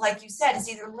is like you said, is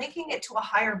either linking it to a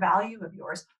higher value of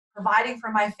yours, providing for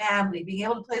my family, being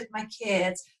able to play with my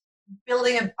kids,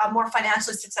 building a more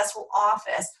financially successful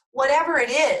office, whatever it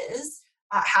is,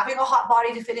 having a hot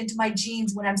body to fit into my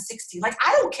jeans when I'm 60. Like,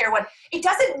 I don't care it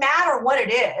doesn't matter what it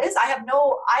is.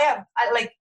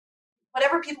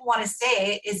 Whatever people want to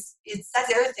say that's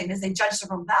the other thing, is they judge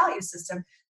their own value system.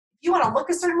 If you want to look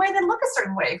a certain way, then look a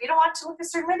certain way. If you don't want to look a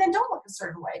certain way, then don't look a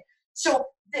certain way. So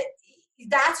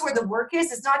that's where the work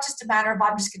is. It's not just a matter of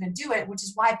I'm just going to do it, which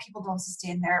is why people don't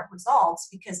sustain their results,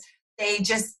 because they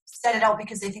just set it out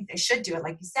because they think they should do it,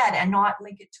 like you said, and not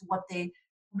link it to what they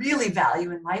really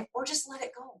value in life, or just let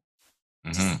it go.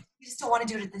 Mm-hmm. You just don't want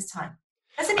to do it at this time.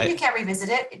 Doesn't mean you can't revisit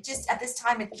it. It just, at this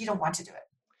time, you don't want to do it.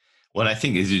 Well, I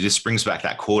think it just brings back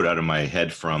that quote out of my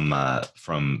head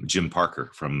from Jim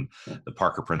Parker, from the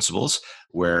Parker Principles,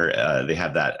 where they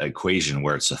have that equation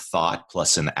where it's a thought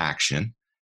plus an action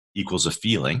equals a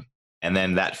feeling. And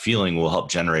then that feeling will help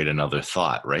generate another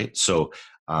thought, right? So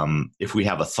if we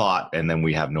have a thought and then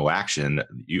we have no action,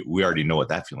 we already know what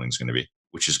that feeling is going to be,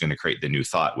 which is going to create the new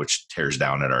thought, which tears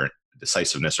down at our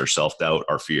decisiveness, our self-doubt,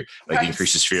 our fear,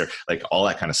 increases fear, like all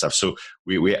that kind of stuff. So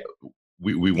we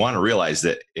want to realize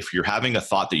that if you're having a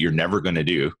thought that you're never going to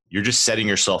do, you're just setting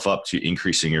yourself up to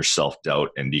increasing your self-doubt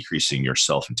and decreasing your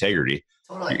self-integrity.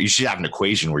 Totally. You should have an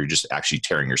equation where you're just actually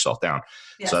tearing yourself down.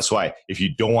 Yes. So that's why if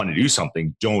you don't want to do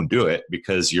something, don't do it,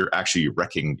 because you're actually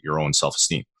wrecking your own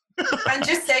self-esteem. And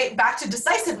just say, back to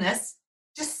decisiveness,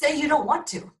 just say you don't want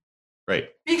to. Right.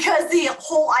 Because the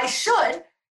whole I should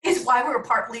is why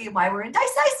we're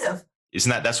indecisive.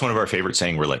 Isn't that's one of our favorite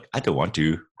saying? We're like, I don't want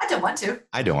to. I don't want to.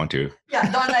 I don't want to. Yeah,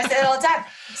 Dawn and I say it all the time.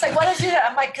 It's like, why don't you do that?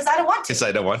 I'm like, because I don't want to. Because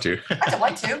I don't want to. I don't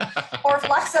want to. Or if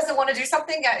Lex doesn't want to do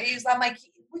something, I'm like,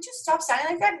 would you stop sounding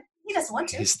like that? He doesn't want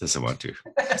to. He doesn't want to.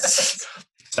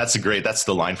 That's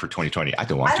the line for 2020. I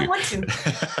don't want to. I don't want to.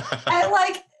 And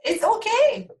like, it's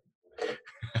okay.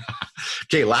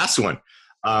 Okay, last one.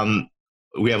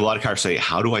 We have a lot of cars say,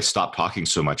 how do I stop talking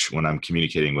so much when I'm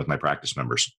communicating with my practice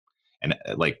members? And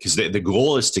because the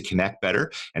goal is to connect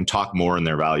better and talk more in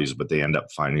their values, but they end up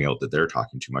finding out that they're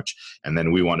talking too much. And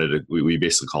then we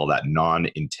basically call that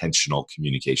non-intentional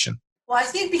communication. Well, I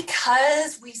think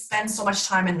because we spend so much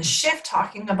time in the shift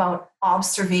talking about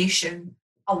observation,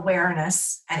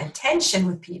 awareness, and intention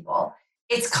with people,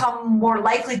 it's come more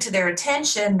likely to their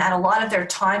attention that a lot of their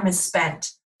time is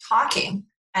spent talking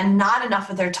and not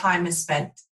enough of their time is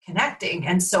spent connecting.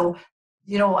 And so,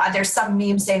 there's some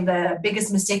memes saying the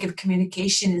biggest mistake of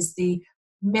communication is the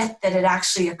myth that it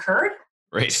actually occurred.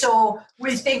 Right. So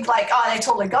we think like, oh, they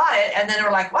totally got it. And then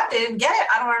we're like, what? They didn't get it?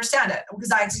 I don't understand it. Because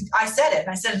I said it, and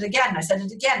I said it again, and I said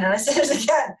it again, and I said it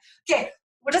again. Okay,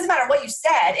 well, it doesn't matter what you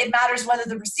said. It matters whether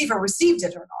the receiver received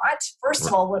it or not. First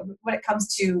of all, when it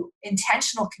comes to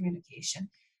intentional communication.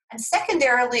 And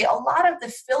secondarily, a lot of the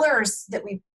fillers that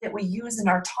we use in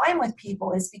our time with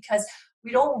people is because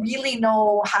we don't really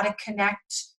know how to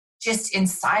connect just in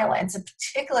silence, and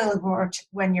particularly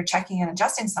when you're checking and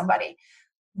adjusting somebody.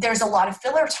 There's a lot of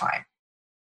filler time.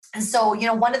 And so,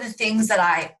 one of the things that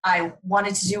I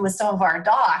wanted to do with some of our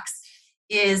docs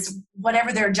is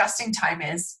whatever their adjusting time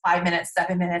is, 5 minutes,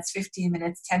 7 minutes, 15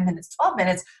 minutes, 10 minutes, 12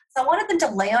 minutes. So I wanted them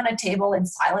to lay on a table in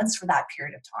silence for that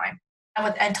period of time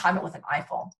and time it with an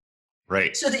iPhone.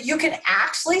 Right. So that you can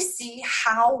actually see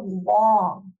how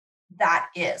long that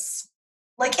is.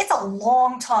 Like, it's a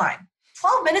long time.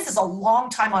 12 minutes is a long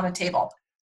time on a table.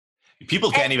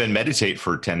 People can't even meditate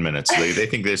for 10 minutes. They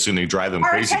think they soon drive them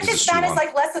crazy. Our attention span is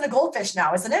like less than a goldfish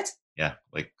now, isn't it? Yeah,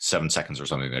 like 7 seconds or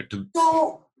something there.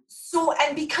 So,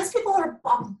 and because people are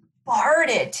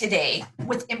bombarded today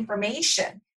with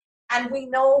information, and we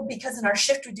know because in our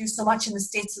shift we do so much in the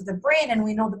states of the brain, and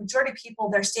we know the majority of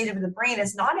people, their state of the brain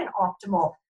is not in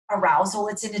optimal arousal.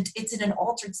 It's in an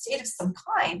altered state of some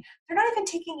kind. They're not even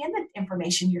taking in the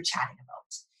information you're chatting about.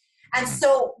 And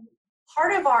so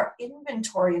part of our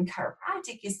inventory in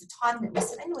chiropractic is the time that we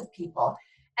spend with people.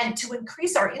 And to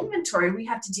increase our inventory, we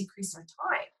have to decrease our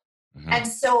time. Mm-hmm. And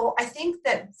so I think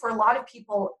that for a lot of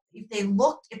people, if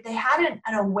they had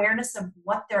an awareness of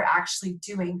what they're actually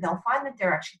doing, they'll find that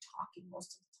they're actually talking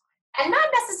most of the time. And not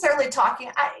necessarily talking,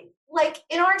 like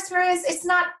in our experience, it's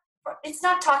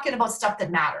not talking about stuff that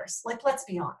matters. Like, let's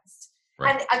be honest.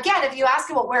 Right. And again, if you ask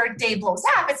about where a day blows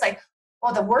up, it's like,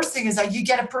 well, the worst thing is that you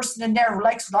get a person in there who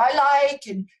likes what I like,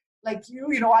 and like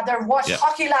I there watched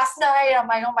hockey last night. I'm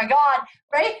like, oh my God,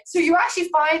 right? So you actually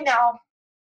find now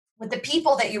with the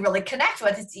people that you really connect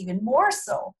with, it's even more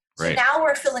so. So now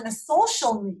we're filling a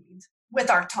social need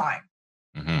with our time.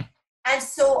 Mm-hmm. And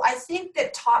so I think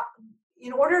that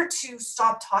in order to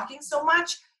stop talking so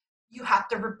much, you have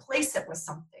to replace it with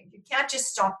something. You can't just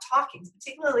stop talking,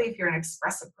 particularly if you're an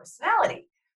expressive personality.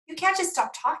 You can't just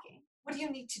stop talking. What do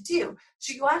you need to do?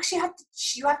 So you actually have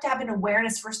to have an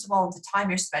awareness, first of all, of the time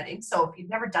you're spending. So if you've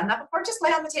never done that before, just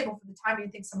lay on the table for the time you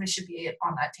think somebody should be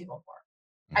on that table for,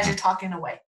 as you're talking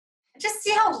away. And just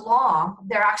see how long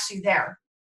they're actually there.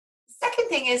 The second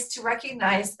thing is to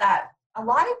recognize that a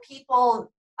lot of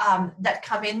people that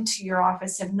come into your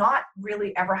office have not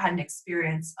really ever had an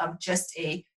experience of just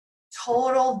a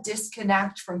total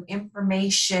disconnect from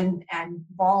information and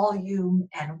volume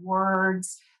and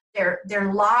words.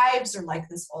 Their lives are like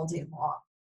this all day long.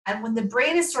 And when the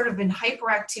brain is sort of in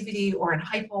hyperactivity or in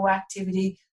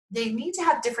hypoactivity, they need to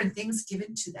have different things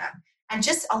given to them. And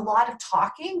just a lot of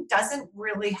talking doesn't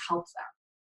really help them.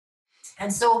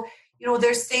 And so,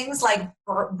 there's things like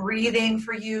breathing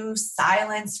for you,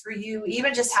 silence for you,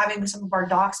 even just having some of our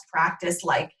docs practice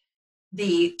like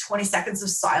the 20 seconds of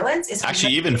silence. Is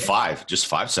actually even 5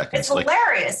 seconds. It's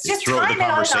hilarious. Just time it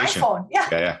on an iPhone.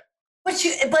 Yeah. But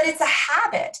it's a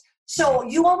habit. So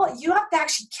you have to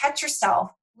actually catch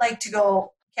yourself like to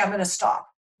go, okay, I'm going to stop,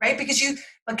 right?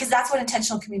 Because that's what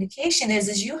intentional communication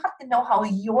is you have to know how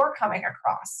you're coming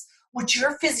across, what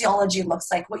your physiology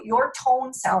looks like, what your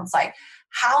tone sounds like,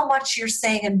 how much you're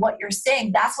saying and what you're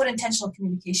saying. That's what intentional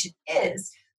communication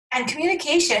is. And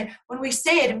communication, when we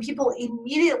say it and people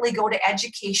immediately go to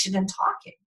education and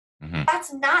talking,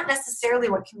 that's not necessarily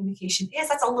what communication is.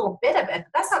 That's a little bit of it,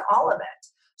 but that's not all of it.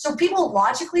 So people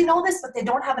logically know this, but they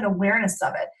don't have an awareness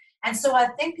of it. And so I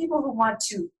think people who want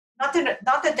to, not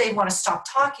that they want to stop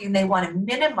talking, they want to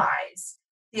minimize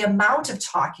the amount of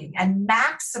talking and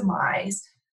maximize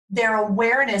their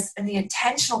awareness and the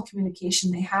intentional communication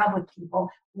they have with people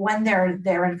when they're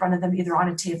there in front of them, either on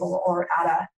a table or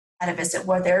at a visit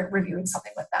where they're reviewing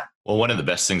something with them. Well, one of the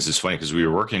best things is funny because we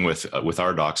were working with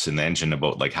our docs in the engine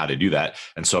about like how to do that.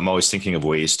 And so I'm always thinking of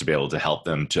ways to be able to help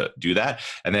them to do that.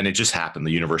 And then it just happened.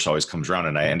 The universe always comes around.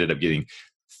 And I ended up getting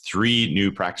 3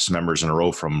 new practice members in a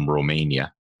row from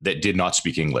Romania that did not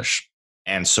speak English.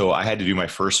 And so I had to do my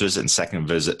first visit and second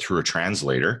visit through a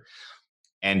translator.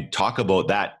 And talk about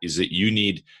that is that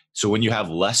so when you have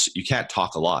less, you can't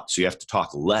talk a lot. So you have to talk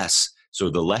less.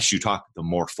 So the less you talk, the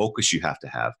more focus you have to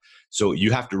have. So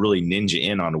you have to really ninja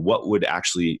in on what would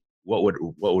resonate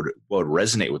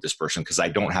with this person, because I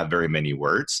don't have very many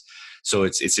words. So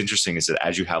it's interesting is that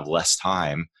as you have less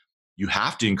time, you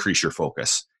have to increase your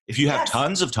focus. If you have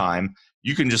tons of time,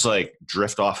 you can just like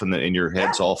drift off in your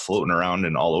head's all floating around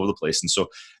and all over the place. And so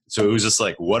it was just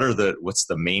like, what's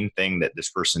the main thing that this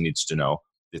person needs to know?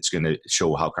 that's going to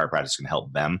show how chiropractic can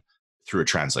help them through a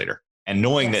translator. And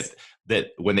knowing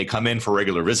that when they come in for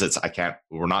regular visits,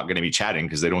 we're not going to be chatting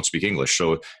because they don't speak English.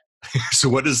 So, so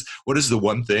what is the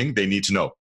one thing they need to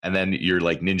know? And then you're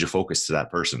like ninja focused to that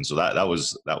person. So that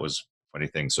was a funny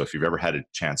thing. So if you've ever had a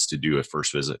chance to do a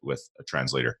first visit with a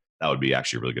translator, that would be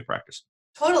actually a really good practice.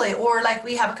 Totally. Or like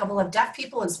we have a couple of deaf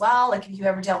people as well. Like if you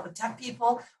ever dealt with deaf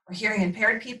people or hearing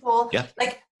impaired people,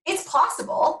 like it's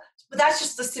possible, but that's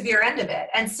just the severe end of it.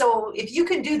 And so if you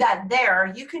can do that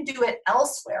there, you can do it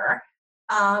elsewhere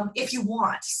if you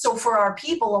want. So for our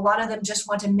people, a lot of them just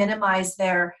want to minimize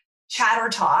their chatter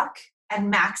talk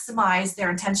and maximize their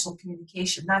intentional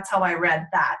communication. That's how I read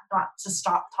that, not to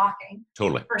stop talking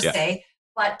per se,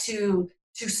 but to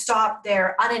stop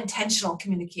their unintentional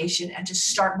communication and to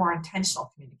start more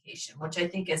intentional communication, which I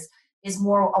think is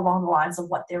more along the lines of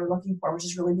what they were looking for, which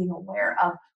is really being aware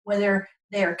of whether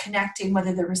they're connecting,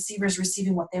 whether the receiver's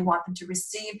receiving what they want them to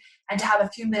receive, and to have a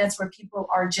few minutes where people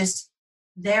are just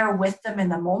there with them in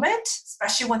the moment,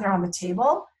 especially when they're on the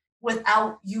table,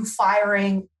 without you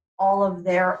firing all of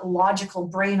their logical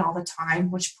brain all the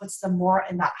time, which puts them more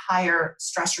in that higher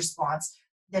stress response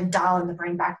than dialing the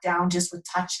brain back down just with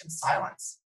touch and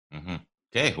silence. Mm-hmm.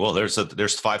 Okay, well,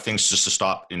 there's 5 things just to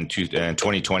stop in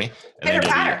 2020,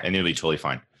 and you'll be totally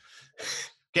fine.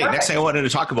 Okay, Perfect. Next thing I wanted to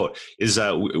talk about is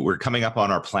we're coming up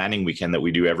on our planning weekend that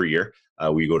we do every year.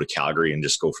 We go to Calgary and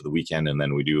just go for the weekend, and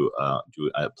then we do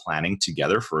planning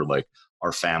together for like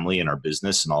our family and our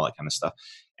business and all that kind of stuff.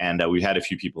 And we had a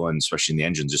few people, and especially in the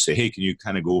engine, just say, "Hey, can you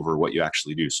kind of go over what you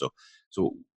actually do?" So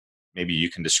maybe you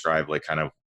can describe like kind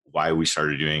of why we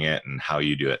started doing it and how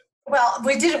you do it. Well,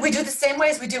 we do the same way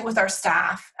as we do it with our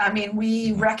staff. I mean,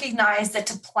 we recognize that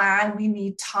to plan, we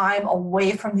need time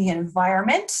away from the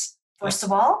environment. First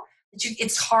of all,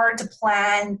 it's hard to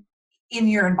plan in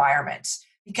your environment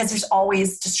because there's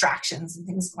always distractions and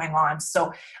things going on.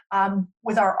 So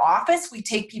with our office, we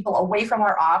take people away from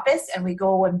our office and we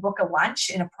go and book a lunch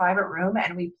in a private room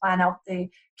and we plan out the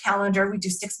calendar. We do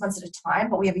 6 months at a time,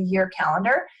 but we have a year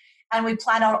calendar. And we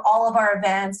plan out all of our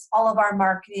events, all of our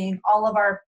marketing, all of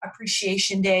our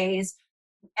appreciation days,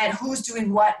 and who's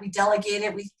doing what. We delegate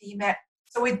it, we theme it.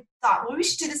 So we thought, well, we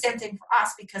should do the same thing for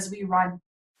us because we run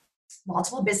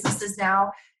multiple businesses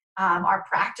now. Our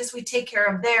practice we take care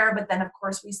of there, but then of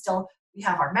course we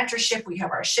have our mentorship, we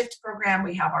have our shift program,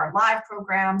 we have our live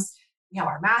programs, we have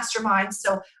our masterminds.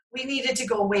 So we needed to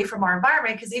go away from our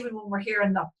environment because even when we're here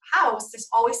in the house, there's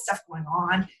always stuff going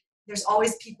on. There's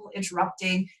always people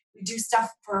interrupting. We do stuff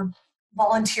for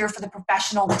volunteer for the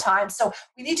profession all the time. So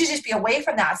we need to just be away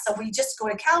from that. So we just go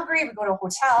to Calgary, we go to a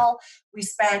hotel, we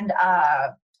spend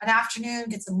an afternoon,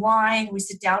 get some wine, we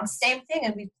sit down, same thing,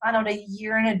 and we plan out a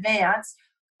year in advance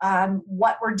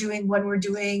what we're doing, when we're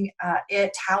doing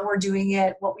it, how we're doing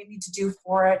it, what we need to do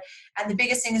for it. And the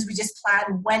biggest thing is we just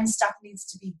plan when stuff needs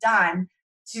to be done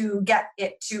to get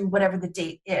it to whatever the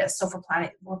date is. So for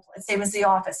planning, same as the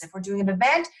office, if we're doing an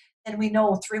event, then we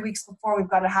know 3 weeks before we've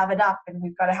got to have it up and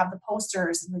we've got to have the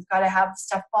posters and we've got to have the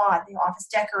stuff bought, the office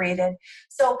decorated.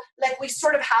 So like we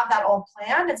sort of have that all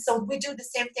planned. And so we do the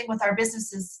same thing with our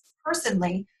businesses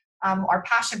personally, our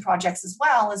passion projects as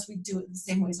well, as we do it the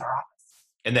same way as our office.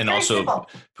 And then also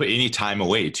put any time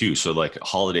away too. So like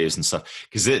holidays and stuff,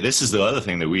 because this is the other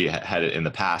thing that we had in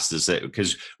the past is that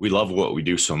because we love what we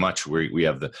do so much, we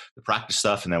have the practice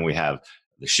stuff and then we have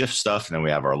the shift stuff and then we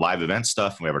have our live event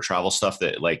stuff and we have our travel stuff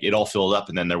that like it all filled up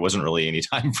and then there wasn't really any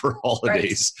time for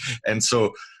holidays. Right. And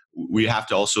so we have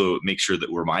to also make sure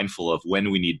that we're mindful of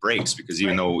when we need breaks, because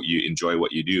even though you enjoy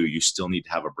what you do, you still need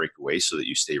to have a break away so that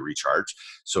you stay recharged.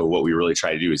 So what we really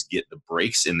try to do is get the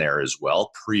breaks in there as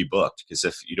well, pre-booked, because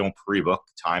if you don't pre-book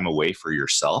time away for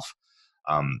yourself,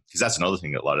 because that's another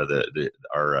thing that a lot of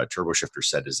our turbo shifters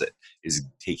said is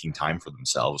taking time for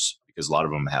themselves, because a lot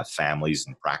of them have families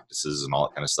and practices and all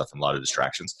that kind of stuff and a lot of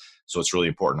distractions. So it's really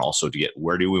important also to get,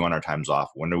 where do we want our times off?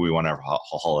 When do we want our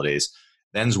holidays?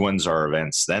 Then's when's our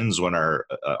events. Then's when our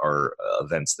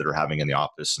events that are having in the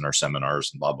office and our seminars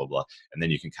and blah, blah, blah. And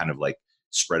then you can kind of like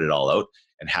spread it all out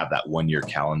and have that 1 year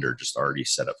calendar just already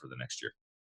set up for the next year.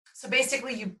 So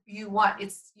basically you want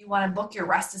to book your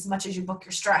rest as much as you book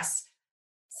your stress.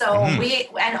 So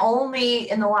and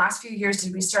only in the last few years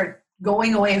did we start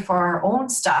going away for our own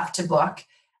stuff to book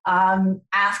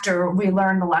after we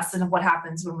learn the lesson of what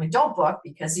happens when we don't book,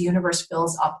 because the universe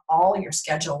fills up all your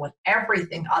schedule with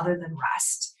everything other than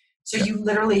rest. So you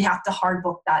literally have to hard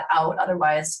book that out.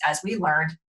 Otherwise, as we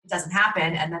learned, it doesn't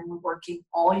happen. And then we're working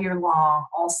all year long,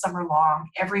 all summer long,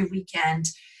 every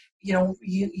weekend. You know,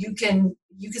 you can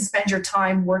spend your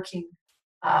time working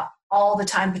all the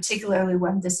time, particularly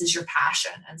when this is your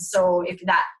passion. And so if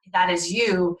that is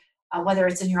you, whether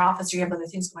it's in your office or you have other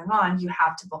things going on, you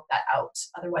have to book that out.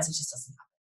 Otherwise, it just doesn't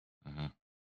happen. Mm-hmm.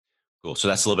 Cool. So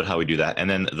that's a little bit how we do that. And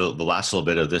then the last little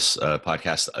bit of this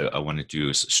podcast I want to do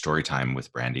is story time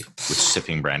with Brandi, with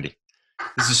sipping Brandi.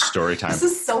 This is story time. This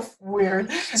is so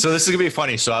weird. So this is going to be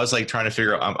funny. So I was like trying to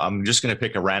figure out, I'm just going to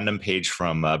pick a random page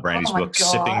from Brandi's book, God.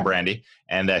 Sipping Brandi.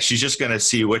 And she's just going to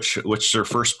see which her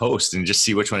first post and just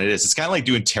see which one it is. It's kind of like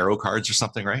doing tarot cards or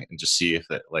something, right? And just see if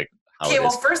it like, how okay, it well,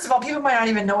 is. first of all, people might not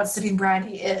even know what Sipping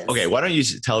Brandi is. Okay, why don't you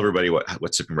tell everybody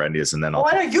what Sipping Brandi is, and then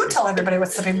why don't you tell everybody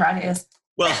what Sipping Brandi is?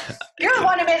 Well, you're the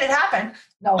one who made it happen.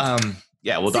 No.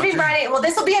 Yeah. Well, Sipping Brandi. Well,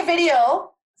 this will be a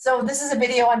video. So this is a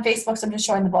video on Facebook. So I'm just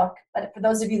showing the book. But for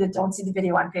those of you that don't see the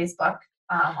video on Facebook,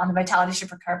 on the Vitality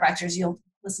Shift for Chiropractors, you'll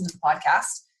listen to the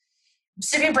podcast.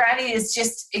 Sipping Brandi is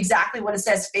just exactly what it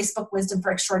says: Facebook wisdom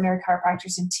for extraordinary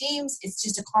chiropractors and teams. It's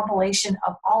just a compilation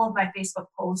of all of my Facebook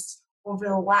posts over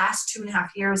the last 2.5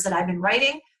 years that I've been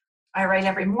writing. I write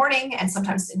every morning, and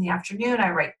sometimes in the afternoon. I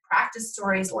write practice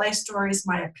stories, life stories,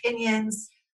 my opinions.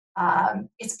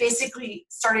 It's basically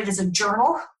started as a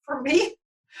journal for me,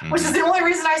 which is the only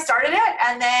reason I started it.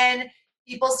 And then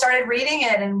people started reading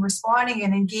it and responding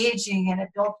and engaging, and it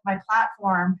built my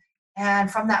platform.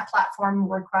 And from that platform,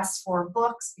 requests for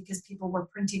books, because people were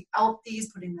printing out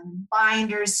these, putting them in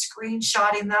binders,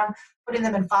 screenshotting them, putting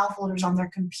them in file folders on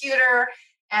their computer.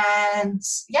 And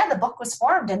yeah, the book was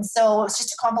formed. And so it's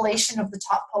just a compilation of the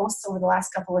top posts over the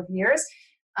last couple of years,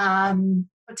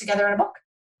 put together in a book.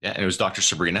 Yeah, and it was Dr.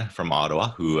 Sabrina from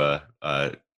Ottawa who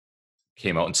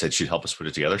came out and said she'd help us put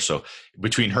it together. So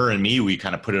between her and me, we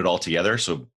kind of put it all together.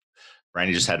 So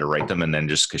Brandi just had to write them, and then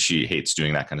just because she hates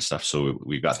doing that kind of stuff, so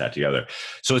we got that together.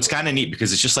 So it's kind of neat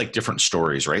because it's just like different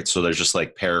stories, right? So there's just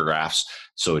like paragraphs.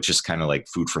 So it's just kind of like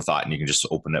food for thought, and you can just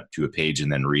open up to a page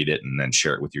and then read it and then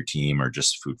share it with your team, or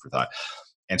just food for thought.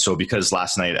 And so because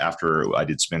last night after I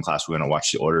did spin class, we went and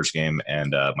watched the Oilers game,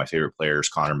 and my favorite player is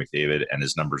Connor McDavid, and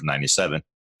his number's 97.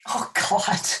 Oh,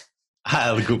 God.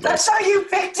 That's how you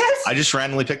picked it? I just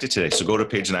randomly picked it today. So go to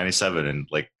page 97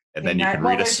 and then you can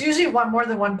read there's usually more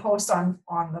than one post on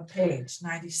the page.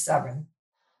 97.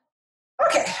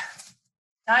 Okay.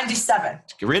 97.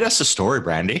 Read us a story,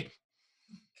 Brandi.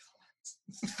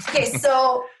 Okay,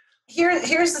 so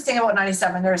here's the thing about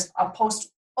 97. There's a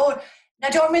post. Oh, now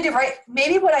do you want me to write?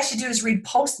 Maybe what I should do is read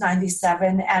post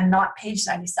 97 and not page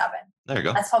 97. There you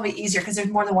go. That's probably easier because there's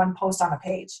more than one post on a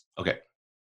page. Okay.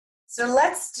 So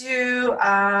let's do,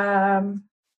 okay.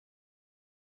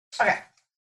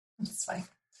 That's funny.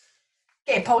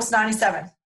 Okay, post 97.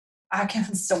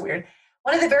 It's so weird.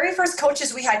 One of the very first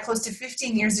coaches we had close to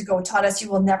 15 years ago taught us you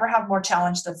will never have more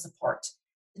challenge than support.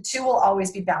 The two will always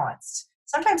be balanced.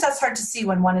 Sometimes that's hard to see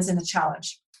when one is in a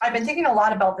challenge. I've been thinking a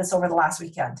lot about this over the last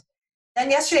weekend. Then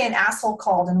yesterday an asshole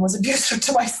called and was abusive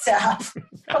to my staff.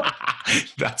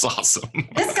 That's awesome.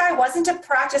 This guy wasn't a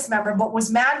practice member, but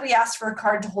was mad we asked for a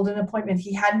card to hold an appointment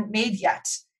he hadn't made yet,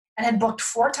 and had booked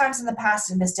 4 times in the past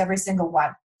and missed every single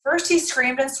one. First, he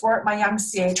screamed and swore at my young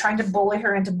CA, trying to bully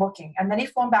her into booking, and then he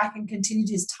phoned back and continued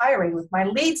his tirade with my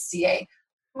lead CA,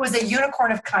 who was a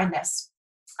unicorn of kindness.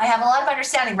 I have a lot of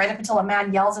understanding right up until a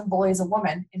man yells and bullies a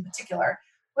woman, in particular,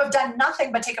 who have done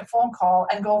nothing but take a phone call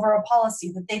and go over a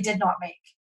policy that they did not make.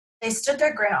 They stood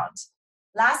their ground.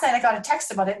 Last night I got a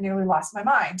text about it and nearly lost my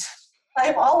mind. I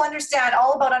am all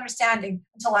about understanding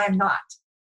until I am not.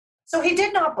 So he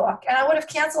did not book, and I would have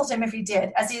canceled him if he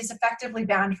did, as he is effectively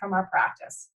banned from our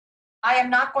practice. I am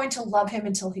not going to love him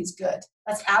until he's good.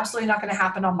 That's absolutely not going to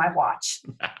happen on my watch.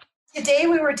 Today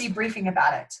we were debriefing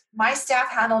about it. My staff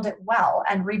handled it well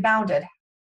and rebounded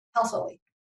healthily.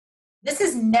 This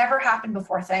has never happened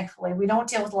before, thankfully. We don't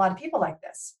deal with a lot of people like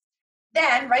this.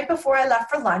 Then, right before I left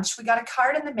for lunch, we got a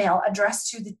card in the mail addressed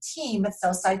to the team at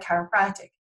Southside Chiropractic.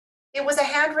 It was a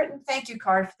handwritten thank you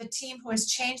card for the team who has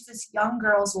changed this young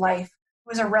girl's life,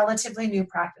 who is a relatively new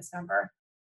practice member.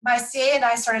 My CA and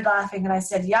I started laughing, and I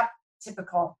said, yep,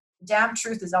 typical. The damn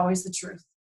truth is always the truth.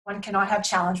 One cannot have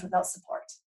challenge without support.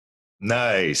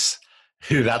 Nice.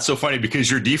 Dude, that's so funny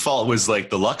because your default was like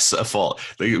the Lux fault.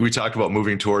 Like we talked about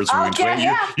moving towards moving okay, away.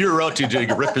 Yeah. You're about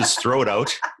to rip his throat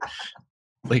out.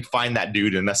 Like find that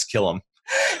dude and let's kill him.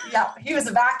 Yeah, he was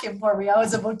a vacuum for me. I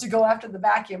was about to go after the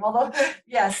vacuum. Although,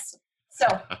 yes. So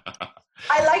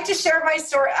I like to share my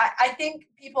story. I think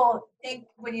people think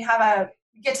when you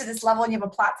get to this level and you have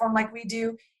a platform like we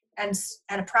do and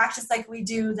a practice like we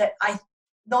do, that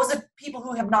those are people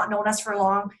who have not known us for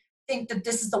long think that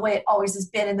this is the way it always has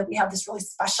been, and that we have this really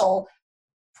special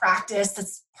practice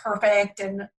that's perfect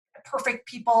and perfect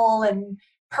people and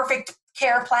perfect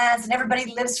care plans and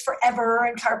everybody lives forever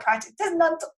in chiropractic.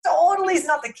 Totally is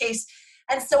not the case.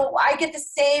 And so I get the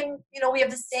same, we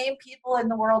have the same people in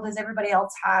the world as everybody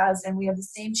else has, and we have the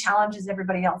same challenges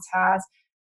everybody else has.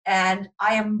 And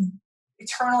I am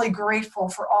eternally grateful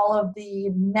for all of the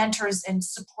mentors and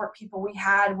support people we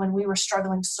had when we were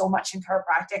struggling so much in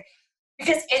chiropractic.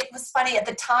 Because it was funny, at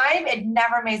the time, it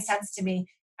never made sense to me.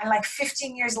 And like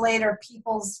 15 years later,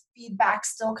 people's feedback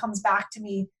still comes back to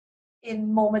me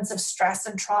in moments of stress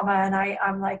and trauma. And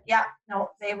I'm like, yeah, no,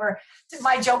 they were,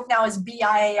 my joke now is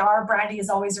BIAR, Brandi is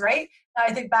always right.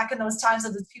 And I think back in those times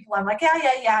of those people, I'm like, yeah.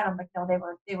 And I'm like, no, they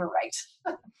were right.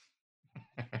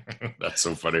 That's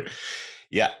so funny.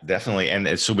 Yeah, definitely.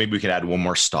 And so maybe we could add one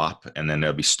more stop, and then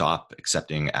there'll be stop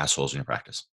accepting assholes in your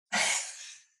practice.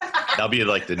 That'll be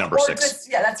like the number 6.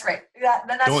 Yeah, that's right. Yeah,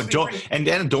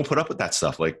 don't put up with that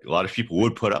stuff. Like a lot of people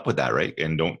would put up with that, right?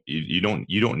 And you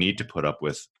don't need to put up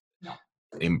with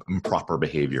improper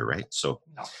behavior, right? So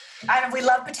and we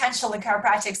love potential in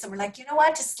chiropractic, so we're like, you know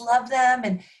what, just love them.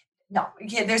 And no,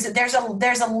 there's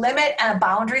a limit and a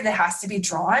boundary that has to be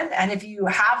drawn. And if you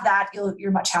have that,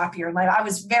 you're much happier. And I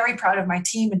was very proud of my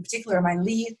team, in particular my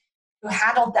lead, who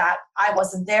handled that. I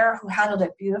wasn't there, who handled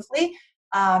it beautifully,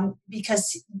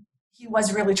 because he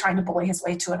was really trying to bully his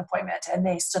way to an appointment, and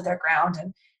they stood their ground.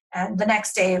 And the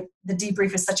next day, the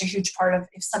debrief is such a huge part of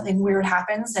if something weird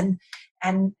happens, and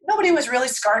nobody was really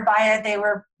scarred by it. They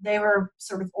were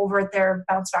sort of over it. Their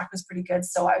bounce back was pretty good.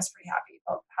 So I was pretty happy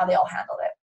about how they all handled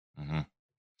it. Mm-hmm.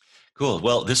 Cool.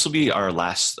 Well, this will be our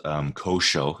last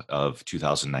co-show of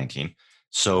 2019.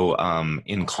 So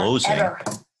in closing,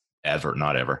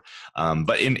 not ever.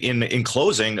 But in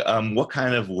closing, what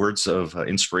kind of words of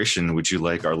inspiration would you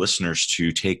like our listeners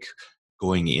to take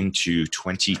going into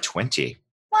 2020?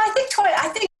 Well, I think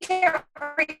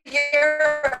every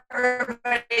year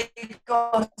everybody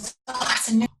goes, oh, it's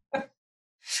a new. And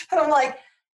I'm like,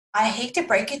 I hate to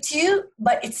break it to you,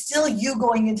 but it's still you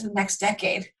going into the next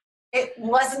decade. It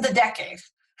wasn't the decade.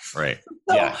 Right.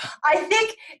 So yeah. I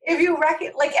think if you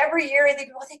like every year, I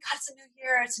think, oh, thank God, it's a new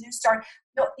year, it's a new start.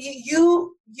 No,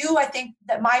 I think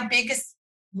that my biggest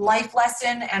life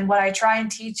lesson and what I try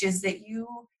and teach is that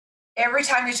every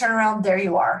time you turn around, there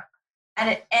you are. And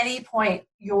at any point,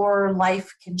 your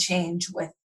life can change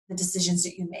with the decisions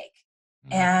that you make.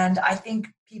 Mm-hmm. And I think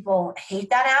people hate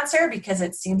that answer because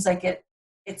it seems like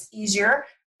it's easier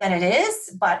than it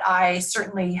is. But I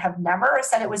certainly have never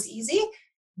said it was easy,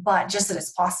 but just that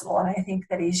it's possible. And I think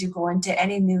that as you go into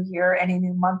any new year, any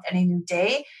new month, any new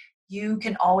day, you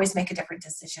can always make a different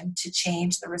decision to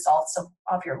change the results of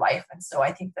your life. And so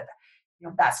I think that,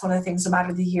 that's one of the things, no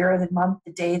matter the year, the month,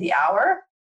 the day, the hour,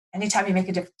 anytime you make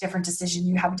a different decision,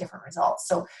 you have a different result.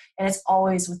 So, and it's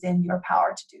always within your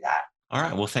power to do that. All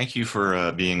right. Well, thank you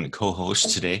for being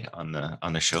co-host today on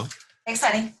the show. Thanks,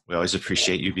 honey. We always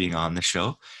appreciate you being on the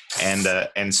show.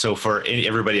 And so for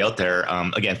everybody out there,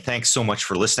 again, thanks so much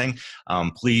for listening.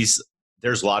 Please,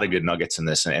 there's a lot of good nuggets in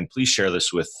this, and please share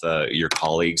this with your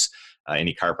colleagues,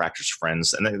 any chiropractors,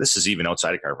 friends. And this is even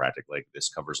outside of chiropractic. Like, this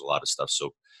covers a lot of stuff.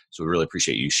 So we really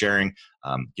appreciate you sharing,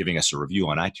 giving us a review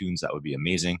on iTunes. That would be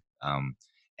amazing.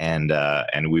 And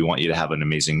we want you to have an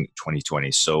amazing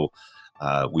 2020. So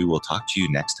we will talk to you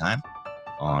next time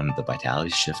on the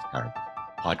Vitality Shift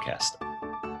podcast.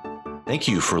 Thank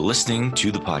you for listening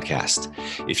to the podcast.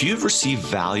 If you've received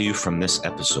value from this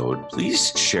episode,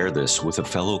 please share this with a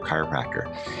fellow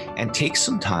chiropractor and take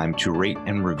some time to rate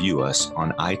and review us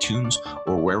on iTunes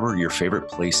or wherever your favorite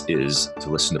place is to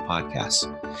listen to podcasts.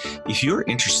 If you're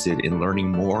interested in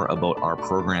learning more about our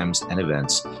programs and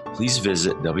events, please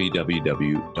visit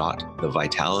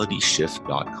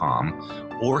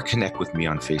www.thevitalityshift.com or connect with me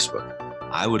on Facebook.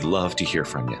 I would love to hear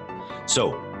from you.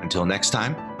 So until next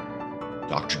time,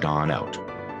 Dr. Don out.